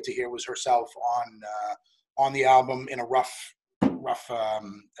she did get to hear, was herself on the album in a rough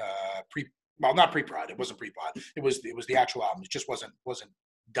not pre-prod. It wasn't pre-prod. It was the actual album. It just wasn't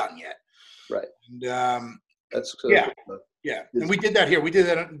done yet. Right. And that's yeah. And we did that here. We did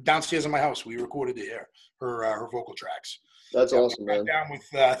that downstairs in my house. We recorded it here. Her vocal tracks. That's awesome, man. Down with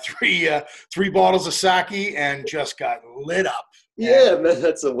three bottles of sake and just got lit up. Yeah, man,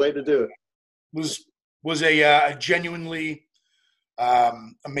 that's the way to do it. Was a genuinely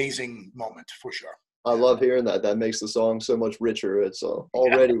amazing moment for sure. I love hearing that. That makes the song so much richer. It's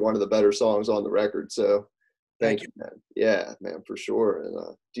already one of the better songs on the record. So thank you, man. Yeah, man, for sure.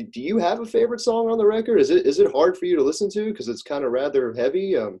 And do you have a favorite song on the record? Is it hard for you to listen to because it's kind of rather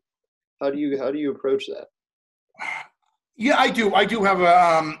heavy? How do you approach that? Yeah, I do. I do have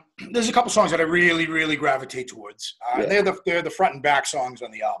there's a couple songs that I really, really gravitate towards. They're the front and back songs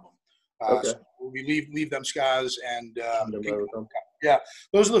on the album. Okay. So we leave them scars, and Kingdom Overcome. yeah,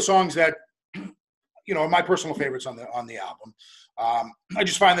 those are the songs that are my personal favorites on the album. I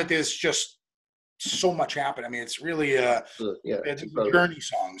just find that there's just so much happening. I mean, it's really it's journey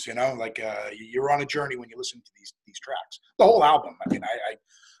songs. Like you're on a journey when you listen to these tracks. The whole album. I mean,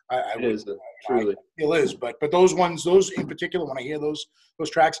 truly it is. But those ones, those in particular, when I hear those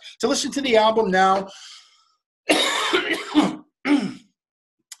tracks, to listen to the album now.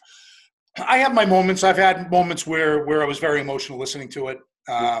 I have my moments. I've had moments where I was very emotional listening to it,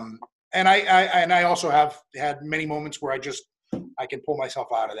 and I also have had many moments where I can pull myself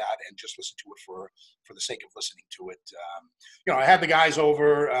out of that and just listen to it for the sake of listening to it. I had the guys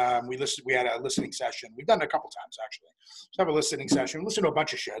over. We had a listening session. We've done it a couple times actually. Just have a listening session, listen to a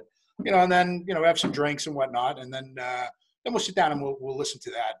bunch of shit, and then have some drinks and whatnot, and then we'll sit down and we'll listen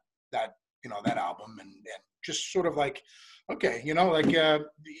to that album and just sort of like, okay,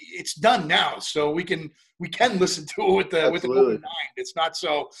 it's done now, so we can listen to it with an open mind. It's not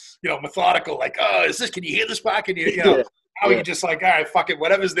so methodical, like, oh, can you hear this part? Can you Now we can just like, all right, fuck it,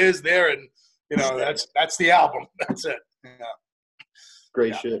 whatever's there, and that's the album. That's it.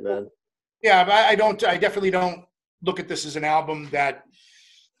 Great shit, man. Yeah, but I definitely don't look at this as an album that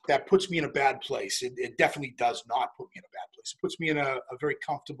puts me in a bad place. It definitely does not put me in a bad place. It puts me in a very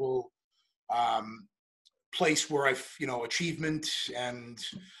comfortable place where achievement and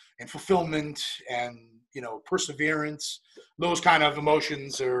fulfillment and perseverance, those kind of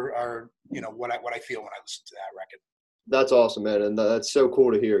emotions are what I feel when I listen to that record. That's awesome, man, and that's so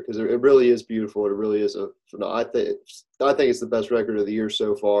cool to hear because it really is beautiful. It really is I think it's the best record of the year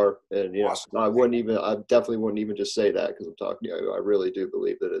so far, and awesome. I definitely wouldn't even just say that because I'm talking to you. I really do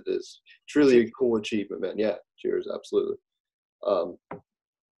believe that it is truly a cool achievement, man. Yeah, cheers, absolutely.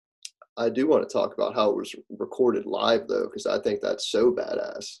 I do want to talk about how it was recorded live, though, because I think that's so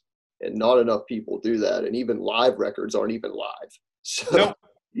badass. And not enough people do that. And even live records aren't even live. So,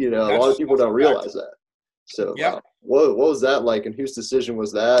 a lot of people don't realize that. So, what was that like? And whose decision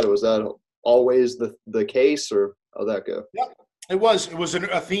was that? Or was that always the case? Or how'd that go? Yeah, it was. It was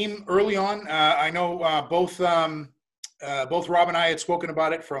a theme early on. I know both Rob and I had spoken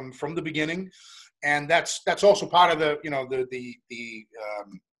about it from the beginning. And that's also part of the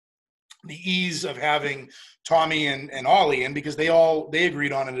ease of having Tommy and Ollie in, because they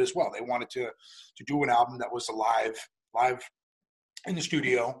agreed on it as well. They wanted to do an album that was live in the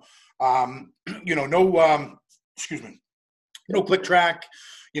studio. No click track,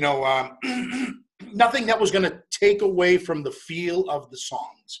 nothing that was going to take away from the feel of the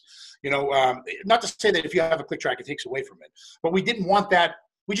songs. Not to say that if you have a click track, it takes away from it, but we didn't want that.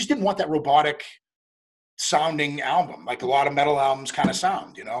 We just didn't want that robotic sounding album, like a lot of metal albums kind of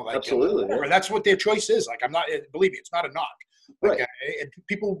sound, like absolutely. That's what their choice is. Like, I'm not, believe me, it's not a knock. Like, right.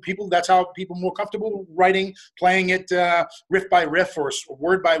 People, that's how people more comfortable writing, playing it riff by riff or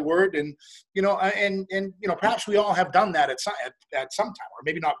word by word, and perhaps we all have done that at some time, or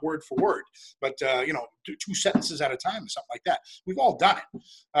maybe not word for word, but two sentences at a time or something like that. We've all done it,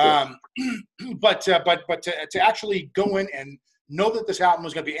 but to actually go in and know that this album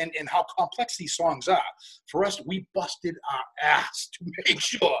was going to be, and how complex these songs are. For us, we busted our ass to make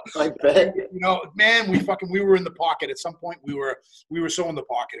sure. I bet. Man, we were in the pocket at some point. We were so in the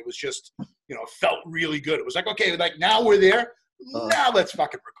pocket. It was just, felt really good. It was like, okay, like now we're there. Now let's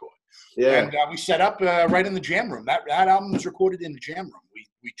fucking record. Yeah. And we set up right in the jam room. That album was recorded in the jam room.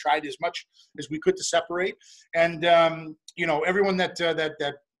 We tried as much as we could to separate, and everyone that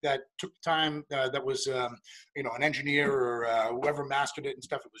took the time, that was, an engineer or whoever mastered it and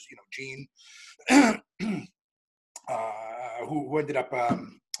stuff. It was, Gene, who ended up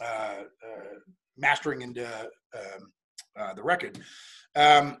mastering into the record,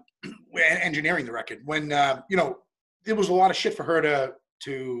 engineering the record. When there was a lot of shit for her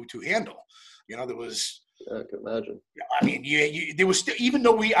to handle. There was. I can imagine. I mean, there was still, even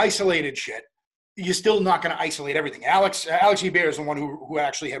though we isolated shit, you're still not going to isolate everything. Alex Hebert is the one who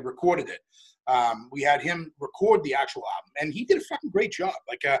actually had recorded it. We had him record the actual album, and he did a fucking great job.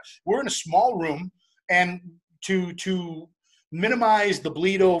 Like, we're in a small room, and to minimize the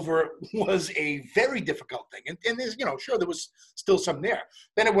bleed over was a very difficult thing. And there's, sure, there was still some there.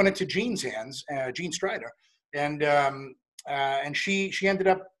 Then it went into Gene's hands, Gene Strider, and she ended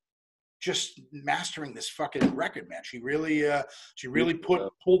up just mastering this fucking record, man. She really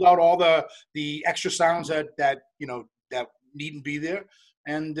pulled out all the extra sounds that needn't be there,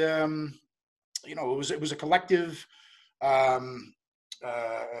 and it was a collective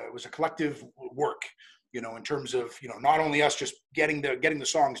work, in terms of not only us just getting the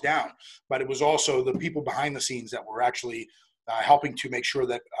songs down, but it was also the people behind the scenes that were actually helping to make sure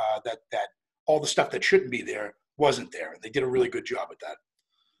that all the stuff that shouldn't be there wasn't there. They did a really good job at that.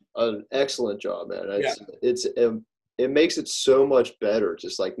 An excellent job, man. Yeah. It makes it so much better,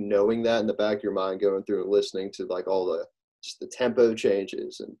 just like knowing that in the back of your mind, going through and listening to like all the just the tempo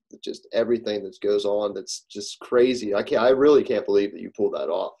changes and just everything that goes on. That's just crazy. I really can't believe that you pulled that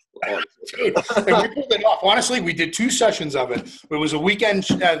off. Dude, and we pulled it off. Honestly, we did 2 sessions of it. It was a weekend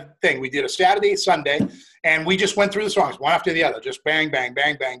thing. We did a Saturday, Sunday, and we just went through the songs one after the other, just bang, bang,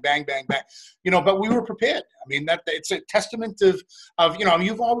 bang, bang, bang, bang, bang. But we were prepared. I mean, that it's a testament of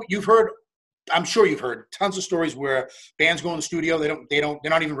you've heard. I'm sure you've heard tons of stories where bands go in the studio. They're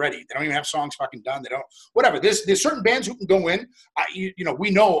not even ready. They don't even have songs fucking done. They don't, whatever. There's certain bands who can go in.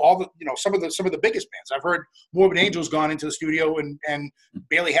 We know all the, some of the biggest bands. I've heard Morbid Angel's gone into the studio and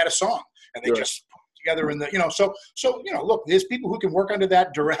barely had a song, and they just put it together in the, so look, there's people who can work under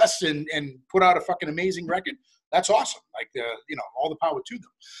that duress and put out a fucking amazing record. That's awesome. Like, all the power to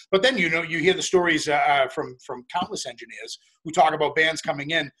them. But then, you hear the stories from countless engineers who talk about bands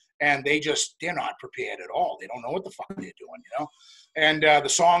coming in and they're not prepared at all. They don't know what the fuck they're doing, And the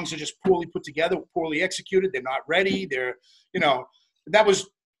songs are just poorly put together, poorly executed. They're not ready. That was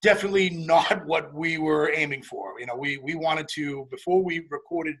definitely not what we were aiming for. We wanted to, before we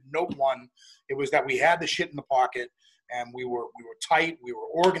recorded Note 1, it was that we had the shit in the pocket and we were tight, we were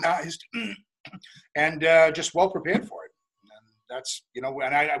organized. And just well prepared for it. And that's,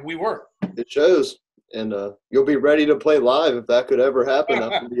 and we were. It shows. And you'll be ready to play live if that could ever happen.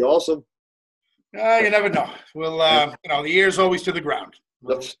 That would be awesome. You never know. Well, the ear's always to the ground.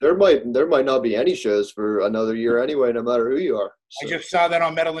 There might not be any shows for another year anyway, no matter who you are. So. I just saw that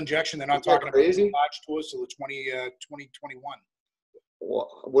on Metal Injection. They're not talking about large tours till the 2021.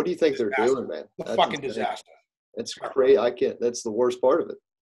 What do you think they're doing, man? That's fucking disaster. It's crazy. I can't. That's the worst part of it.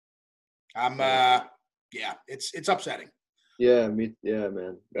 It's upsetting. Yeah,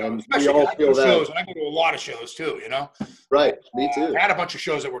 man. And especially we all feel that. Shows, and I go to a lot of shows too, Right, me too. I had a bunch of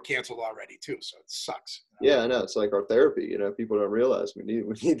shows that were canceled already too, so it sucks. Yeah, I know. It's like our therapy. People don't realize we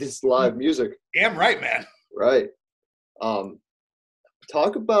need this live music. Damn right, man. Right.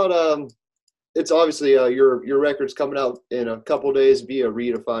 Talk about it's obviously your record's coming out in a couple days via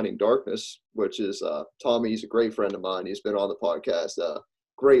Redefining Darkness, which is Tommy. He's a great friend of mine. He's been on the podcast.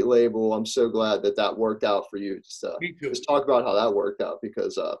 Great label. I'm so glad that worked out for you. Just talk about how that worked out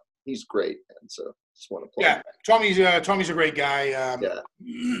because he's great, and so just want to play. Yeah, Tommy's a great guy.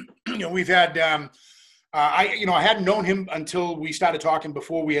 We've had I hadn't known him until we started talking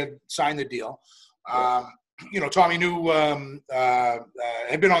before we had signed the deal. Tommy knew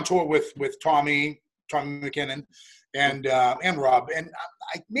had been on tour with Tommy McKinnon and Rob, and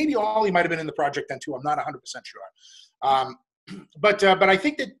maybe Ollie might have been in the project then too. I'm not 100% sure. But I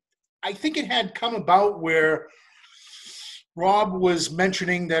think it had come about where Rob was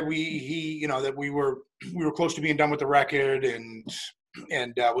mentioning that that we were close to being done with the record and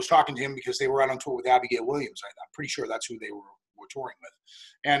was talking to him because they were out on tour with Abigail Williams. I'm pretty sure that's who they were touring with.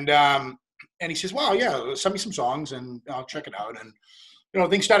 And he says, "Well, yeah, send me some songs and I'll check it out." And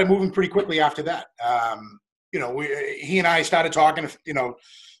things started moving pretty quickly after that. He and I started talking.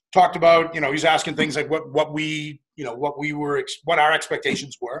 Talked about, he's asking things like what our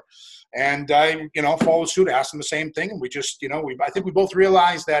expectations were. And I, followed suit, asked him the same thing. And we just, I think we both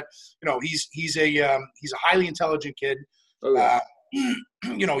realized that, he's a highly intelligent kid. Oh, yeah.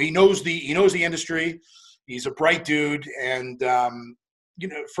 He knows the industry. He's a bright dude. And,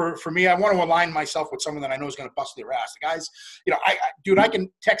 for me, I want to align myself with someone that I know is going to bust their ass. The guys, I can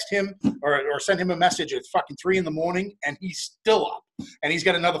text him or send him a message at fucking 3 a.m. and he's still up and he's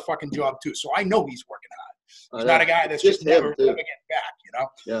got another fucking job too. So I know he's working hard. He's not a guy that's just never getting back,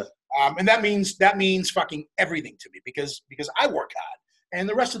 Yeah. And that means fucking everything to me because I work hard and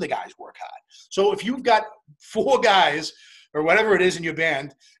the rest of the guys work hard. So if you've got 4 guys or whatever it is in your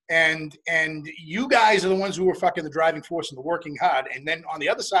band, and you guys are the ones who are fucking the driving force and the working hard, and then on the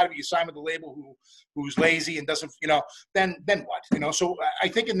other side of it, you sign with the label who's lazy and doesn't, then what, So I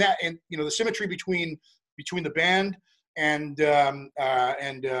think in the symmetry between the band and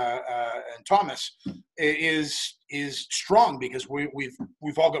Thomas is strong because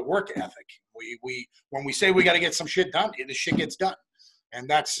we've all got work ethic. We when we say we got to get some shit done, the shit gets done, and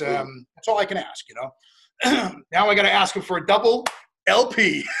that's all I can ask, Now I got to ask him for a double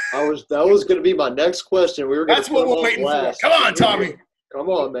LP. That was going to be my next question. That's what we're waiting for. Come on, Tommy. Come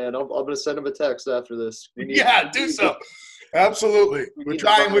on, man. I'm going to send him a text after this. Do so. Absolutely. We're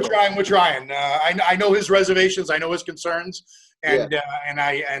trying. I know his reservations. I know his concerns, and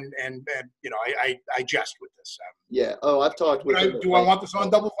I jest with this. Yeah. Oh, I've talked with him. Do I want this on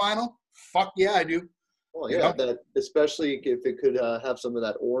double vinyl? Fuck yeah, I do. Well, You yeah, know? that especially if it could have some of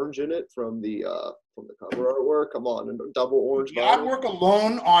that orange in it from the cover artwork. Come on, and double orange The vinyl. artwork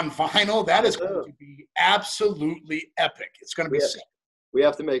alone on vinyl, that is going Yeah. to be absolutely epic. It's going to be We sick. we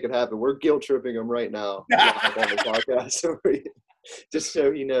have to make it happen. We're guilt tripping him right now live on the podcast, just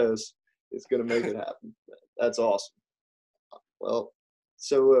so he knows it's going to make it happen. That's awesome. Well,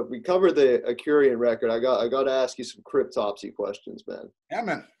 so we covered the Acurian record. I got to ask you some Cryptopsy questions, man. Yeah,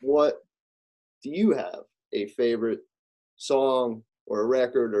 man. What do you have a favorite song or a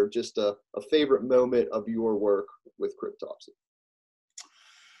record or just a favorite moment of your work with Cryptopsy?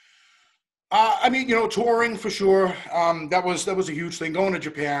 I mean, touring for sure. That was a huge thing. Going to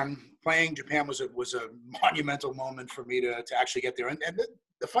Japan, playing Japan was a monumental moment for me to actually get there. And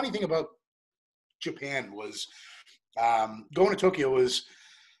the funny thing about Japan was going to Tokyo was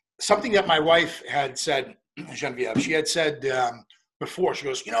something that my wife had said, Genevieve. She had said before. She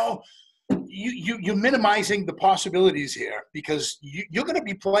goes, you're minimizing the possibilities here because you're going to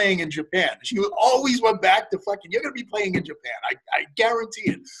be playing in Japan. She always went back to you're going to be playing in Japan. I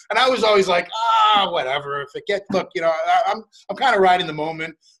guarantee it. And I was always like, whatever. I'm kind of riding the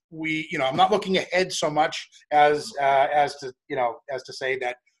moment. I'm not looking ahead so much as to say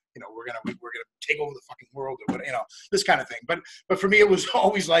that, we're gonna take over the fucking world or whatever, this kind of thing. But for me, it was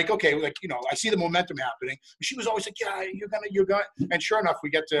always like, okay, I see the momentum happening. She was always like, yeah, you're gonna. And sure enough, we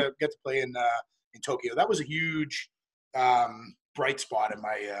get to play in Tokyo. That was a huge bright spot in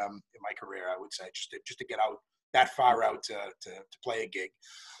my career, I would say, just to get out that far out to play a gig.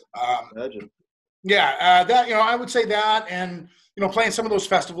 Imagine. Yeah, that I would say that, and playing some of those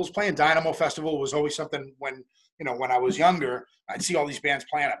festivals, playing Dynamo Festival was always something when I was younger. I'd see all these bands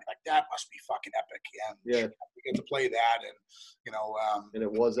playing. I'd be like, that must be fucking epic. And Yeah, we get to play that, and and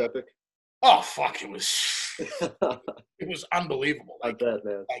it was epic. oh fuck, it was unbelievable. I bet,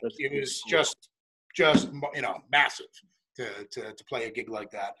 man. Like That's it was cool. just massive to play a gig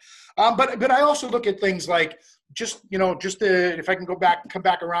like that. But I also look at things like if I can come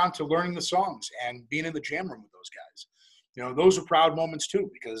back around to learning the songs and being in the jam room with those guys. Those are proud moments too,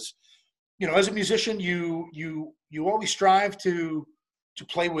 because as a musician, you always strive to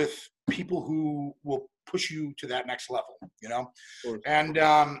play with people who will push you to that next level. And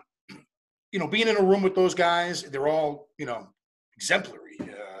being in a room with those guys, they're all exemplary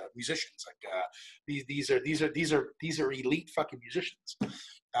musicians. Like these are elite fucking musicians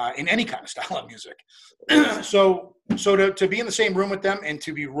in any kind of style of music. so to be in the same room with them and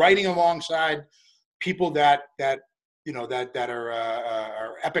to be writing alongside people that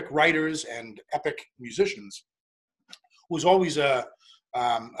are epic writers and epic musicians was always a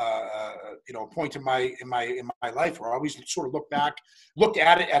point in my life where I always sort of looked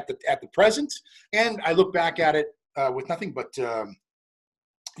at it at the present, and I look back at it with nothing but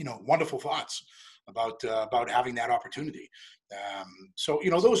wonderful thoughts about having that opportunity. It's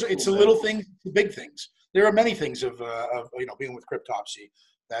the little things, the big things. There are many things of being with Cryptopsy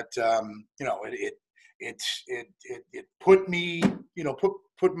that it put me,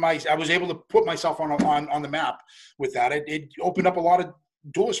 I was able to put myself on the map with that. It opened up a lot of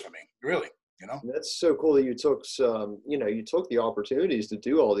doors for me, really. That's so cool that you took you took the opportunities to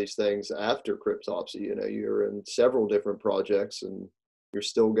do all these things after Cryptopsy. You're in several different projects and you're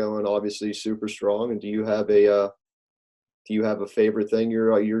still going, obviously super strong. And do you have a favorite thing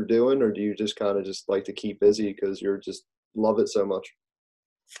you're doing, or do you just kind of just like to keep busy because you're just love it so much?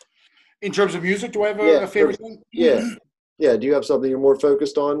 In terms of music, do I have a favorite thing? Yeah. Do you have something you're more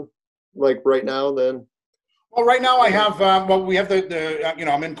focused on, like right now? Then. Well, right now I have. We have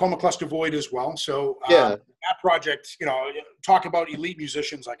I'm in Coma Cluster Void as well. So that project, talk about elite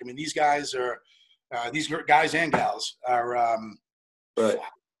musicians. Like, I mean, these guys guys and gals are. Right.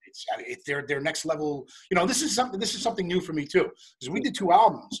 It's their next level. This is something new for me too, because we did 2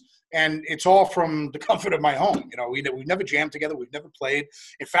 albums, and it's all from the comfort of my home. We've never jammed together, we've never played.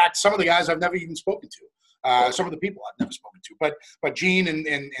 In fact, some of the guys I've never even spoken to. Some of the people I've never spoken to, but Gene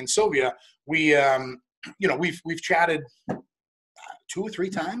and Sylvia, we've chatted 2 or 3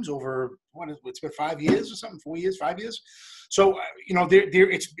 times over it's been 5 years or something, 4 years, 5 years. So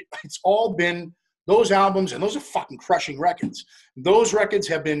it's all been. Those albums, and those are fucking crushing records. Those records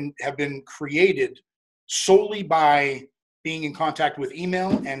have been created solely by being in contact with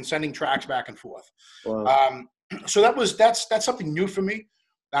email and sending tracks back and forth. Wow. So that's something new for me.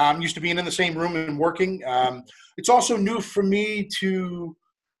 Used to being in the same room and working. It's also new for me to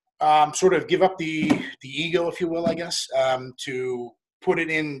sort of give up the ego, if you will, I guess, to put it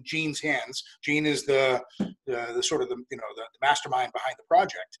in Gene's hands. Gene is the sort of the mastermind behind the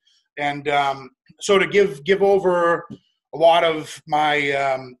project. And so to give over a lot of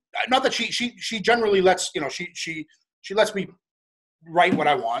my not that she generally lets she lets me write what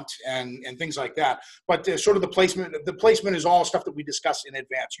I want and things like that. But sort of the placement is all stuff that we discuss in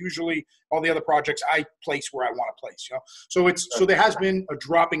advance. Usually, all the other projects I place where I want to place. So there has been a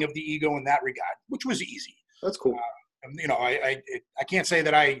dropping of the ego in that regard, which was easy. That's cool. I can't say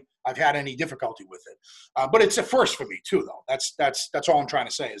that I've had any difficulty with it, but it's a first for me too, though. That's all I'm trying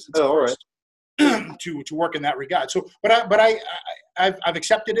to say is it's a first to work in that regard. So, but I've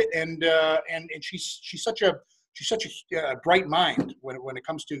accepted it, and she's such a bright mind when it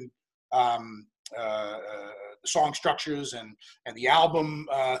comes to song structures and the album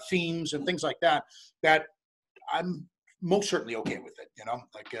themes and things like that. That I'm most certainly okay with it.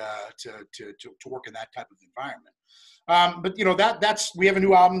 To work in that type of environment. But that's we have a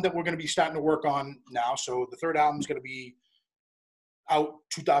new album that we're going to be starting to work on now. So the third album is going to be out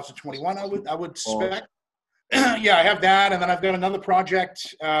 2021. I would suspect. Yeah, I have that, and then I've got another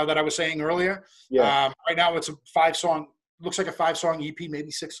project that I was saying earlier. Yeah. Right now, it's a 5-song. Looks like a 5-song EP, maybe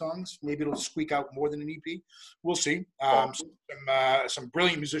 6 songs. Maybe it'll squeak out more than an EP. We'll see. Some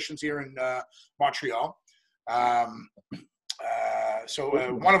brilliant musicians here in Montreal. So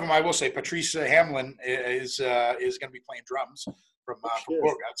one of them, I will say, Patrice Hamlin is going to be playing drums from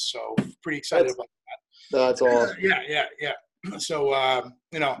Borgats. So pretty excited about that. That's awesome. Yeah. So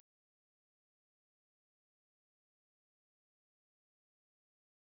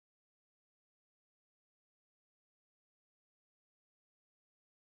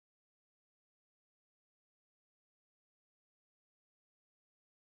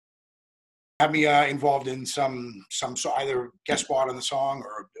have me involved in some so either guest spot on the song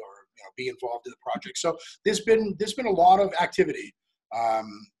or be involved in the project. So there's been a lot of activity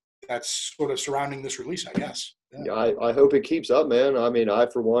that's sort of surrounding this release, I guess. Yeah, I hope it keeps up, man. I mean, I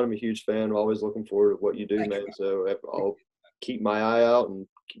for one am a huge fan. I'm always looking forward to what you do, man. So I'll keep my eye out and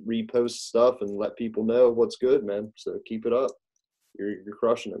repost stuff and let people know what's good, man. So keep it up. You're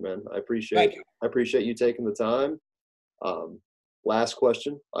crushing it, man. I appreciate you taking the time. Last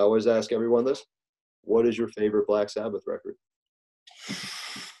question. I always ask everyone this. What is your favorite Black Sabbath record?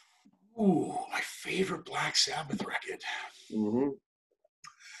 Ooh, my favorite Black Sabbath record. Mm-hmm.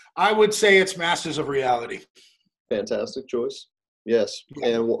 I would say it's Masters of Reality. Fantastic choice. Yes.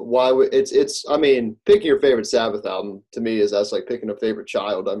 And why would it's I mean, picking your favorite Sabbath album to me that's like picking a favorite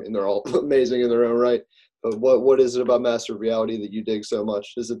child. I mean, they're all amazing in their own right. But what is it about Master of Reality that you dig so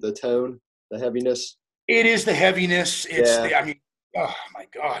much? Is it the tone, the heaviness? It is the heaviness. Oh my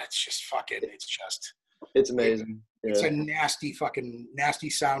God, it's amazing. It's a nasty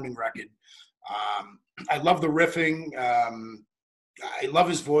sounding record. I love the riffing. I love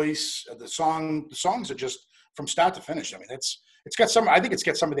his voice. The songs are just from start to finish. I mean, I think it's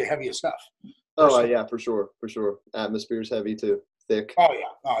got some of the heaviest stuff. Oh yeah, for sure. Atmosphere's heavy too, thick. Oh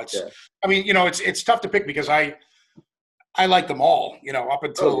yeah, I mean, it's tough to pick because I like them all. Up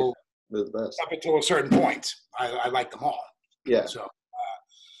until they're the best. Up until a certain point, I like them all. Yeah. So,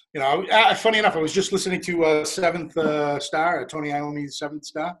 funny enough, I was just listening to Seventh Star, Tony Iommi's Seventh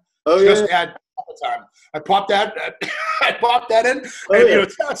Star. Oh just yeah. At time, I popped that in, and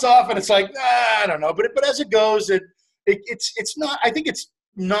it starts off, and it's like I don't know, but as it goes, it's not. I think it's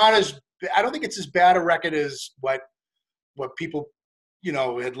not as. I don't think it's as bad a record as what people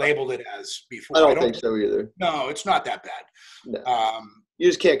had labeled it as before. I don't think so either. No, it's not that bad. No. You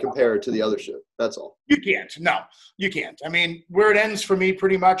just can't compare it to the other shit. That's all. You can't. No, you can't. I mean, where it ends for me,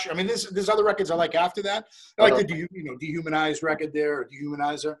 pretty much. I mean, there's other records I like after that. I like the Dehumanized record there, or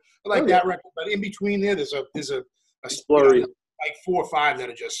Dehumanizer. I like that record, but in between there's a blurry, like 4 or 5 that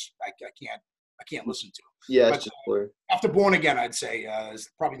are just I can't listen to. Yeah, it's just blurry. After Born Again, I'd say is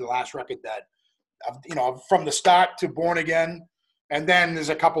probably the last record that from the start to Born Again, and then there's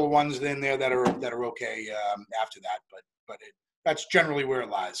a couple of ones in there that are okay after that, but that's generally where it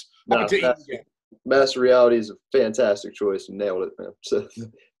lies. Master Reality is a fantastic choice. You nailed it, man. So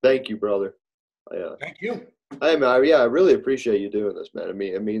thank you, brother. Thank you. Hey, man, I really appreciate you doing this, man. I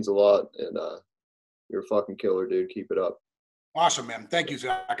mean, it means a lot, and you're a fucking killer, dude. Keep it up. Awesome, man. Thank you,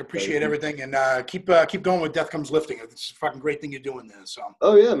 Zach. I appreciate everything, and keep going with Death Comes Lifting. It's a fucking great thing you're doing there. So.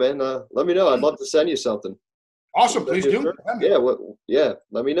 Oh yeah, man. Let me know. I'd love to send you something. Awesome. Please do. Yeah.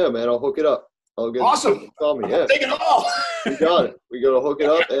 Let me know, man. I'll hook it up. Awesome. Call me. Yeah. Take it all. We got it. We got to hook it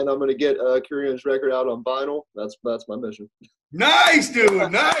up, and I'm gonna get Curion's record out on vinyl. That's my mission. Nice, dude.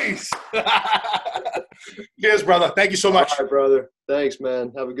 Nice. Cheers, brother. Thank you so much. All right, brother. Thanks,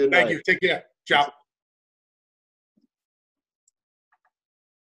 man. Have a good night. Thank you. Take care. Ciao.